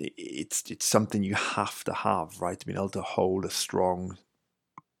 And it's something you have to have, right? To be able to hold a strong,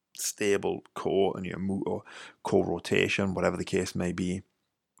 stable core and or core rotation, whatever the case may be.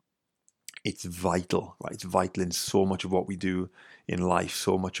 It's vital, right? It's vital in so much of what we do in life,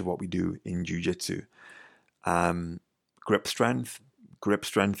 so much of what we do in jiu-jitsu. Grip strength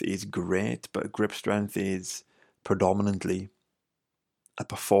is great, but grip strength is predominantly a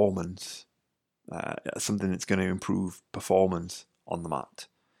performance, something that's going to improve performance on the mat.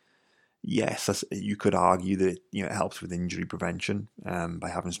 Yes, you could argue that it helps with injury prevention by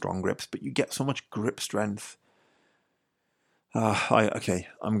having strong grips, but you get so much grip strength.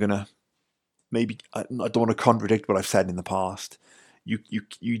 I'm gonna maybe I don't want to contradict what I've said in the past.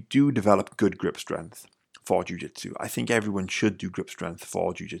 You do develop good grip strength for jiu-jitsu. I think everyone should do grip strength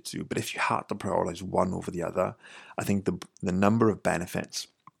for jiu-jitsu, but if you had to prioritize one over the other, I think the number of benefits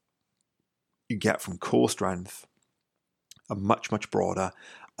you get from core strength are much, much broader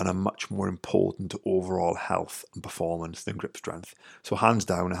and are much more important to overall health and performance than grip strength. So hands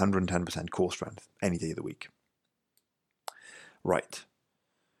down, 110% core strength any day of the week. Right.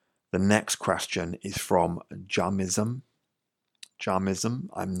 The next question is from Jamism. Jamism,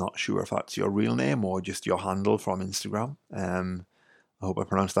 I'm not sure if that's your real name or just your handle from Instagram. I hope I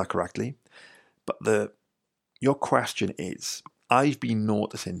pronounced that correctly. But your question is, I've been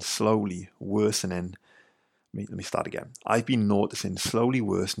noticing slowly worsening. Let me start again. I've been noticing slowly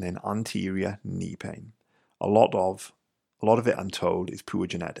worsening anterior knee pain. A lot of it, I'm told, is poor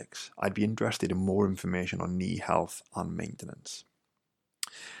genetics. I'd be interested in more information on knee health and maintenance.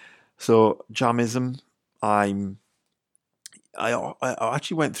 So, Jamism, I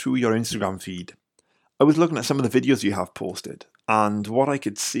actually went through your Instagram feed. I was looking at some of the videos you have posted, and what I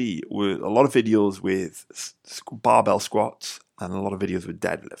could see were a lot of videos with barbell squats and a lot of videos with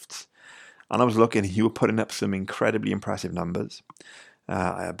deadlifts. And I was looking, you were putting up some incredibly impressive numbers.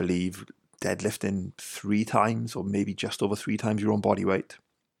 I believe deadlifting 3 times or maybe just over 3 times your own body weight,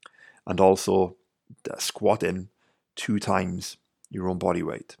 and also squatting 2 times your own body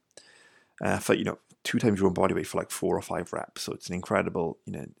weight. For 2 times your own body weight for like 4 or 5 reps. So it's an incredible,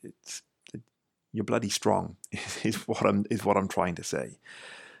 you're bloody strong is what I'm trying to say.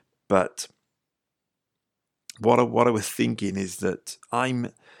 But what I was thinking is that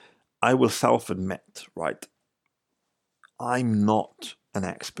I will self-admit, right, I'm not an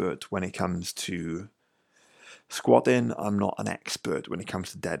expert when it comes to squatting. I'm not an expert when it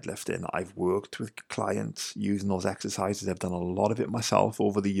comes to deadlifting. I've worked with clients using those exercises. I've done a lot of it myself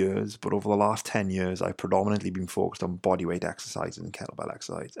over the years, but over the last 10 years, I've predominantly been focused on bodyweight exercises and kettlebell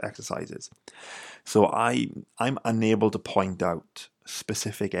exercises. So I'm unable to point out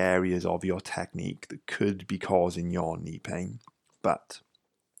specific areas of your technique that could be causing your knee pain. But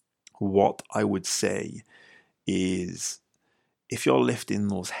what I would say is, if you're lifting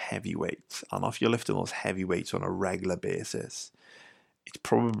those heavy weights, and if you're lifting those heavy weights on a regular basis, it's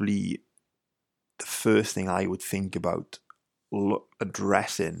probably the first thing I would think about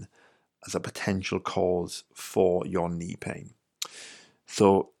addressing as a potential cause for your knee pain.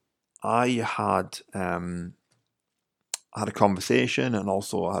 So I had a conversation, and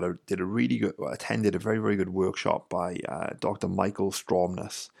also attended a very, very good workshop by Dr. Michael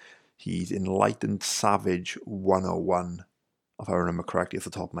Stromness. He's Enlightened Savage 101. If I remember correctly off the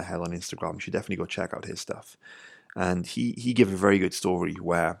top of my head on Instagram. You should definitely go check out his stuff. And he gave a very good story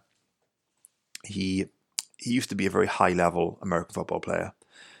where he used to be a very high level American football player.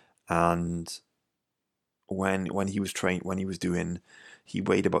 And when he was he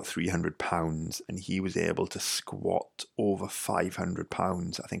weighed about 300 pounds, and he was able to squat over 500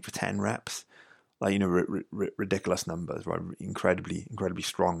 pounds, I think, for 10 reps. Like, ridiculous numbers, right? Incredibly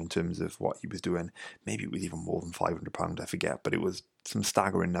strong in terms of what he was doing. Maybe it was even more than 500 pounds, I forget, but it was some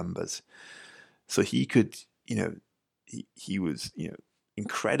staggering numbers. So he could, he was,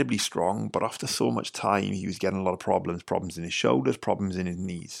 incredibly strong, but after so much time, he was getting a lot of problems in his shoulders, problems in his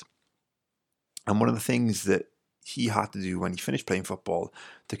knees. And one of the things that he had to do when he finished playing football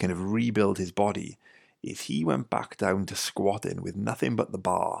to kind of rebuild his body is he went back down to squatting with nothing but the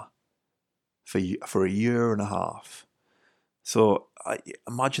bar for a year and a half. So I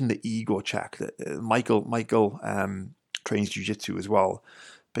imagine the ego check that Michael trains jiu-jitsu as well.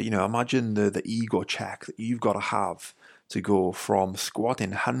 But imagine the ego check that you've got to have to go from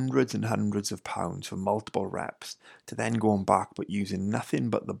squatting hundreds and hundreds of pounds for multiple reps to then going back but using nothing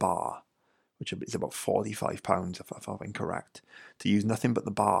but the bar, which is about 45 pounds, if I'm correct, to use nothing but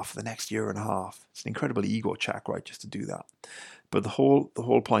the bar for the next year and a half. It's an incredible ego check, right, just to do that. But the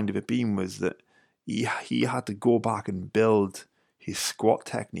whole point of it being was that he had to go back and build his squat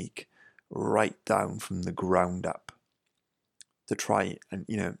technique right down from the ground up to try and,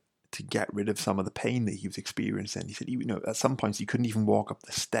 to get rid of some of the pain that he was experiencing. He said, at some points he couldn't even walk up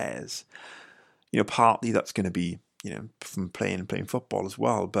the stairs. Partly that's going to be, from playing football as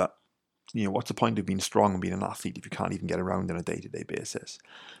well. But, what's the point of being strong and being an athlete if you can't even get around on a day-to-day basis?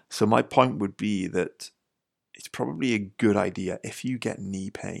 So my point would be that it's probably a good idea if you get knee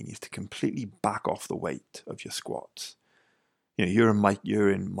pain is to completely back off the weight of your squats. You're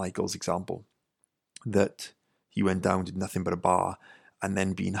in Michael's example that he went down, did nothing but a bar, and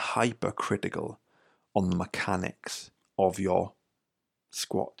then being hypercritical on the mechanics of your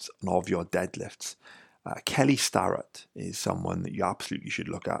squats and of your deadlifts. Kelly Starrett is someone that you absolutely should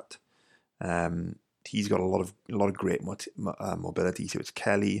look at. He's got a lot of great mobility. So it's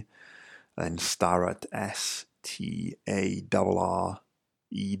Kelly and Starrett, STARRETT,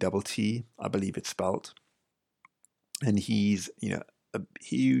 I believe it's spelled. And he's a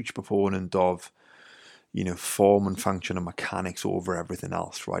huge proponent of form and function and mechanics over everything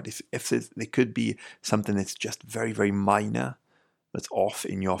else, right? If there could be something that's just very, very minor that's off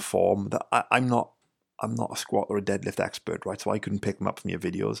in your form, that I'm not a squat or a deadlift expert, right? So I couldn't pick them up from your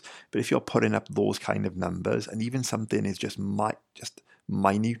videos. But if you're putting up those kind of numbers, and even something is just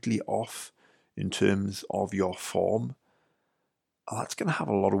minutely off in terms of your form, that's going to have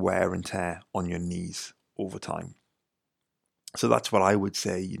a lot of wear and tear on your knees over time. So that's what I would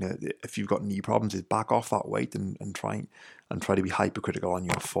say, if you've got knee problems, is back off that weight and try to be hypercritical on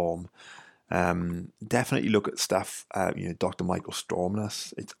your form. Definitely look at stuff, Dr. Michael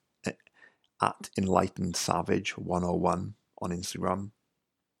Stormness. It's at Enlightened Savage 101 on Instagram.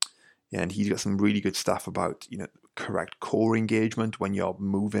 Yeah, and he's got some really good stuff about, correct core engagement when you're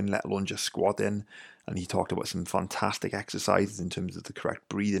moving, let alone just squatting. And he talked about some fantastic exercises in terms of the correct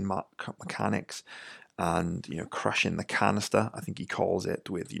breathing mechanics. And, crushing the canister, I think he calls it,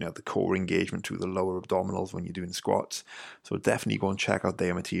 with, the core engagement through the lower abdominals when you're doing squats. So definitely go and check out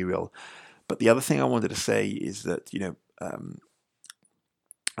their material. But the other thing I wanted to say is that,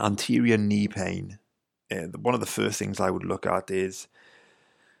 anterior knee pain, one of the first things I would look at is,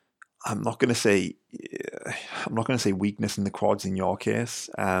 I'm not going to say weakness in the quads in your case,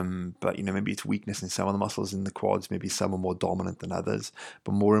 but maybe it's weakness in some of the muscles in the quads. Maybe some are more dominant than others.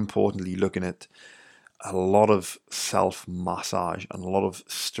 But more importantly, looking at a lot of self-massage and a lot of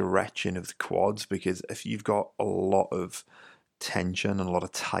stretching of the quads, because if you've got a lot of tension and a lot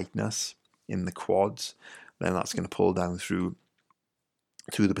of tightness in the quads, then that's going to pull down through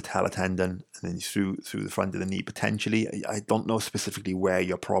the patella tendon and then through the front of the knee potentially. I don't know specifically where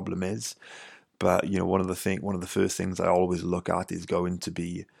your problem is, but one of the first things I always look at is going to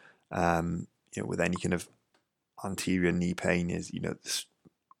be with any kind of anterior knee pain is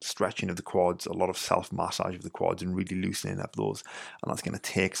stretching of the quads, a lot of self-massage of the quads and really loosening up those, and that's going to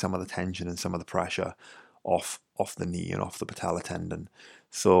take some of the tension and some of the pressure off the knee and off the patella tendon.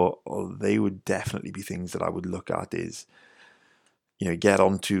 So they would definitely be things that I would look at is, get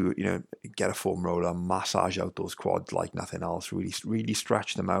a foam roller, massage out those quads like nothing else, really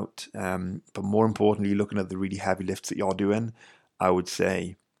stretch them out. But more importantly, looking at the really heavy lifts that you're doing, I would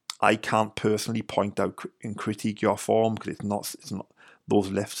say I can't personally point out and critique your form because it's not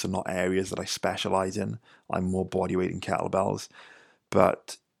those lifts are not areas that I specialize in. I'm more bodyweight and kettlebells,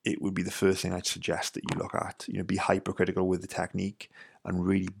 but it would be the first thing I'd suggest that you look at. Be hypercritical with the technique and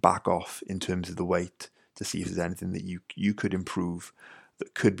really back off in terms of the weight to see if there's anything that you could improve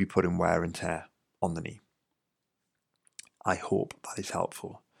that could be putting wear and tear on the knee. I hope that is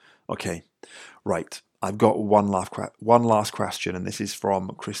helpful. Okay, right. I've got one last question, and this is from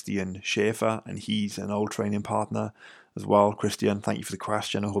Christian Schaefer, and he's an old training partner as well. Christian, thank you for the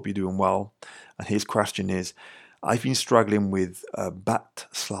question. I hope you're doing well. And his question is, I've been struggling with butt/ITB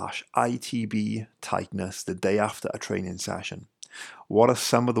tightness the day after a training session. What are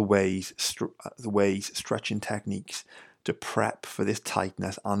some of the ways stretching techniques to prep for this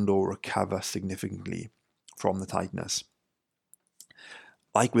tightness and or recover significantly from the tightness?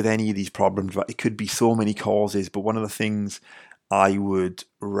 Like with any of these problems, it could be so many causes, but one of the things I would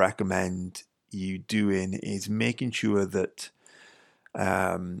recommend you doing is making sure that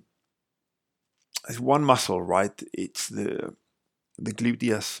there's one muscle, right? It's the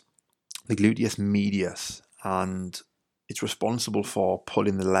gluteus medius, and it's responsible for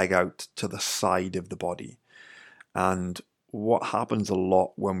pulling the leg out to the side of the body. And what happens a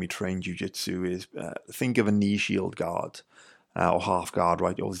lot when we train jiu-jitsu is think of a knee shield guard. or half guard,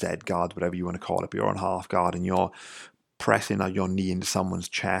 right, or Z guard, whatever you want to call it, but you're on half guard and you're pressing your knee into someone's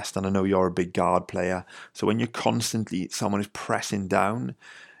chest, and I know you're a big guard player, so when you're constantly, someone is pressing down,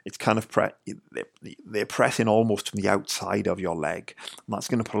 it's kind of they're pressing almost from the outside of your leg, and that's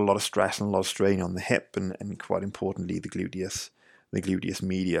going to put a lot of stress and a lot of strain on the hip and quite importantly the gluteus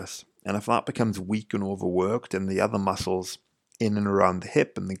medius. And if that becomes weak and overworked, and the other muscles in and around the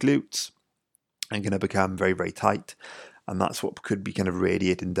hip and the glutes are going to become very, very tight, and that's what could be kind of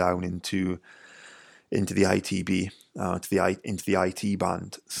radiating down into the ITB, into the IT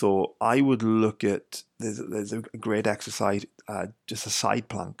band. So I would look at, there's a great exercise, just a side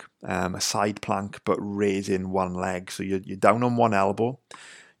plank, but raising one leg. So you're down on one elbow,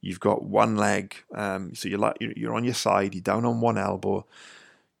 you've got one leg, so you're on your side, you're down on one elbow,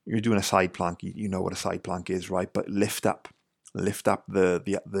 you're doing a side plank. You know what a side plank is, right? But lift up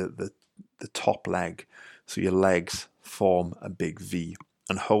the top leg, so your legs form a big V,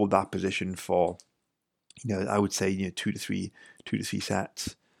 and hold that position for, I would say, 2 to 3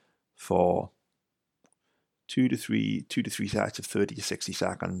 sets for 2 to 3 sets of 30 to 60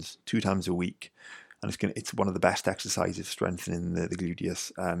 seconds, 2 times a week. And it's one of the best exercises strengthening the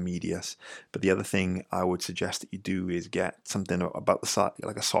gluteus medius. But the other thing I would suggest that you do is get something about the side,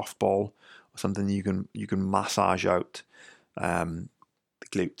 like a softball or something you can massage out the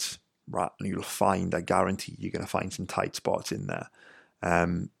glutes, right? And you'll find, I guarantee, you're going to find some tight spots in there.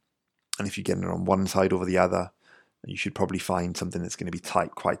 And if you're getting it on one side over the other, you should probably find something that's going to be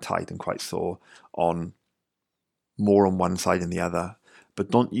quite tight and quite sore on more on one side than the other. But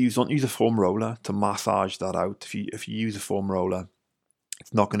don't use a foam roller to massage that out. If you use a foam roller,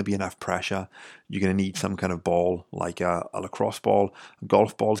 it's not going to be enough pressure. You're going to need some kind of ball, like a lacrosse ball. A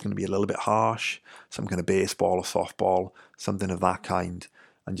golf ball is going to be a little bit harsh. Some kind of baseball or softball, something of that kind,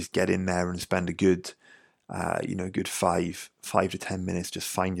 and just get in there and spend a good 5 to 10 minutes just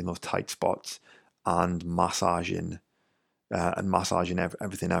finding those tight spots and massaging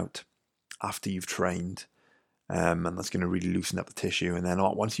everything out after you've trained. And that's going to really loosen up the tissue. And then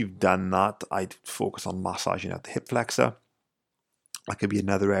once you've done that, I'd focus on massaging out the hip flexor. That could be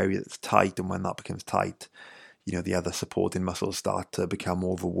another area that's tight, and when that becomes tight, the other supporting muscles start to become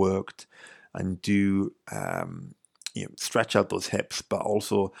overworked, and do stretch out those hips. But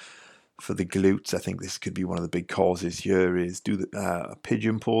also for the glutes, I think this could be one of the big causes here, is do the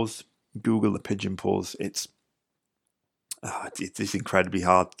pigeon pose. Google the pigeon pose. It's incredibly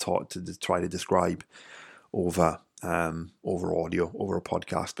hard to try to describe over audio, over a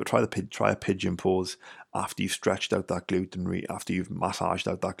podcast, but try a pigeon pose after you've stretched out that glute and after you've massaged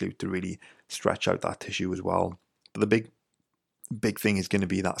out that glute to really stretch out that tissue as well. But the big thing is going to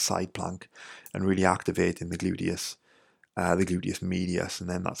be that side plank and really activating the gluteus medius, and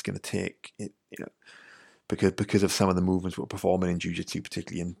then that's going to take it, because of some of the movements we're performing in jiu-jitsu,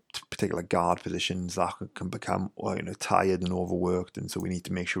 particularly in particular guard positions, that can become tired and overworked, and so we need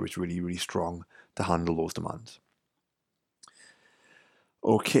to make sure it's really, really strong to handle those demands.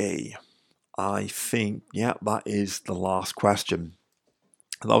 Okay, I think, that is the last question.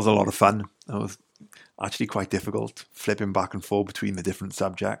 That was a lot of fun. That was actually quite difficult, flipping back and forth between the different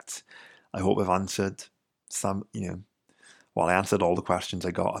subjects. I hope I've answered some, I answered all the questions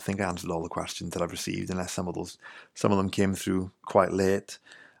I got. I think I answered all the questions that I've received, unless some of them came through quite late.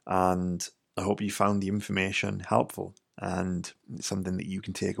 And I hope you found the information helpful and something that you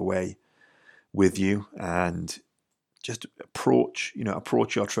can take away with you, and just approach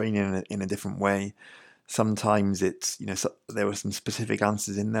your training in a different way. Sometimes it's, there are some specific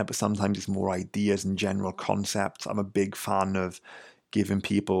answers in there, but sometimes it's more ideas and general concepts. I'm a big fan of giving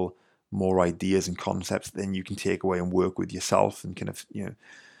people more ideas and concepts then you can take away and work with yourself, and kind of,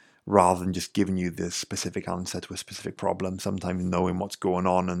 rather than just giving you the specific answer to a specific problem. Sometimes knowing what's going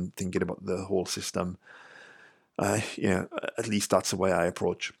on and thinking about the whole system, at least that's the way I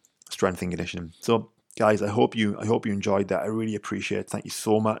approach strength and conditioning. So guys, I hope you enjoyed that. I really appreciate it. Thank you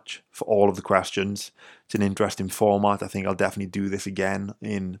so much for all of the questions. It's an interesting format. I think I'll definitely do this again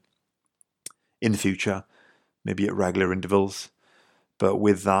in the future, maybe at regular intervals. But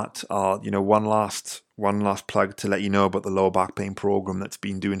with that, one last plug to let you know about the lower back pain program that's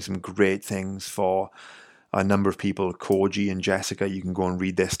been doing some great things for a number of people. Koji and Jessica, you can go and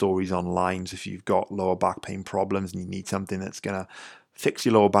read their stories online. So if you've got lower back pain problems and you need something that's going to fix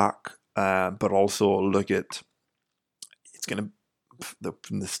your lower back, but also look at,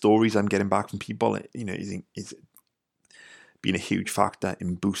 from the stories I'm getting back from people, is been a huge factor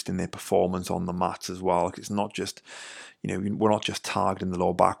in boosting their performance on the mats as well. It's not just, we're not just targeting the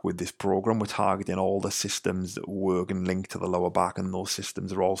lower back with this program, we're targeting all the systems that work and link to the lower back, and those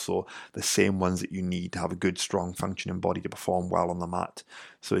systems are also the same ones that you need to have a good, strong, functioning body to perform well on the mat.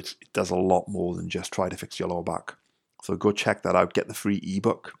 So it does a lot more than just try to fix your lower back. So go check that out, get the free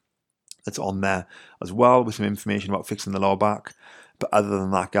ebook that's on there as well with some information about fixing the lower back. But other than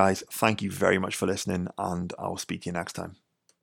that, guys, thank you very much for listening, and I'll speak to you next time.